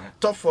season.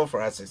 Top 4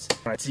 for us is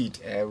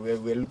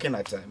we're looking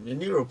at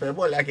in Europe,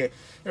 like a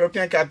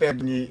European Cup. I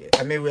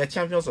mean, we are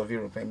champions of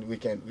Europe, and we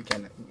can.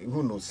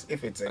 Who knows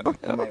if it's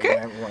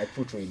my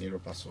put in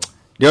Europe as well.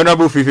 The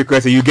Honorable Fifi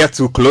Kwesi, you get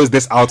to close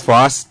this out for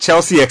us.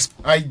 Chelsea.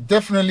 I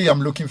definitely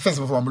am looking. First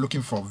of all, I'm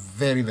looking for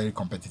very, very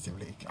competitive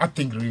league. I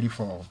think really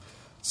for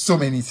so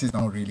many seasons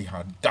now really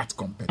had that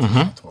competitive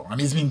at all. I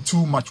mean, it's been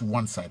too much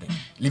one-sided.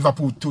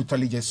 Liverpool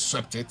totally just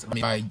swept it. I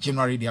mean, by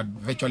January they had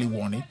virtually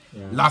won it.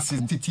 Last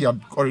season, City had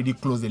already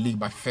closed the league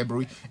by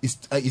February.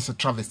 It's a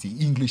travesty.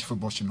 English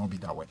football should not be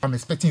that way. I'm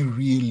expecting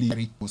really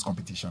very close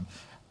competition.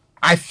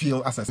 I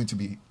feel, as I said, to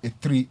be a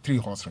three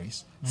horse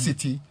race.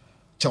 City,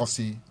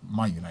 Chelsea,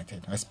 Man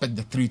United. I expect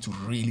the three to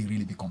really,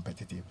 really be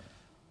competitive.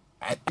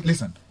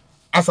 Listen,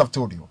 as I've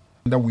told you,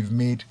 that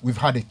we've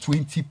had a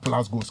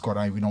 20+ goal scorer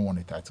and we don't won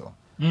a title.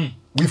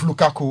 With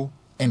Lukaku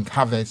and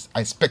Havertz,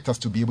 I expect us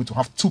to be able to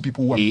have two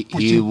people who are pushing.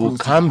 He will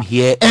come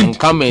here and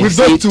come and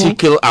say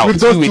Tickle out. With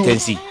those two,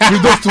 and see.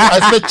 With those two, I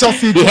expect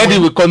Chelsea to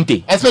win. With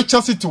Conte. I expect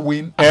Chelsea to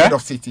win ahead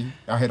of City,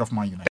 ahead of Man United.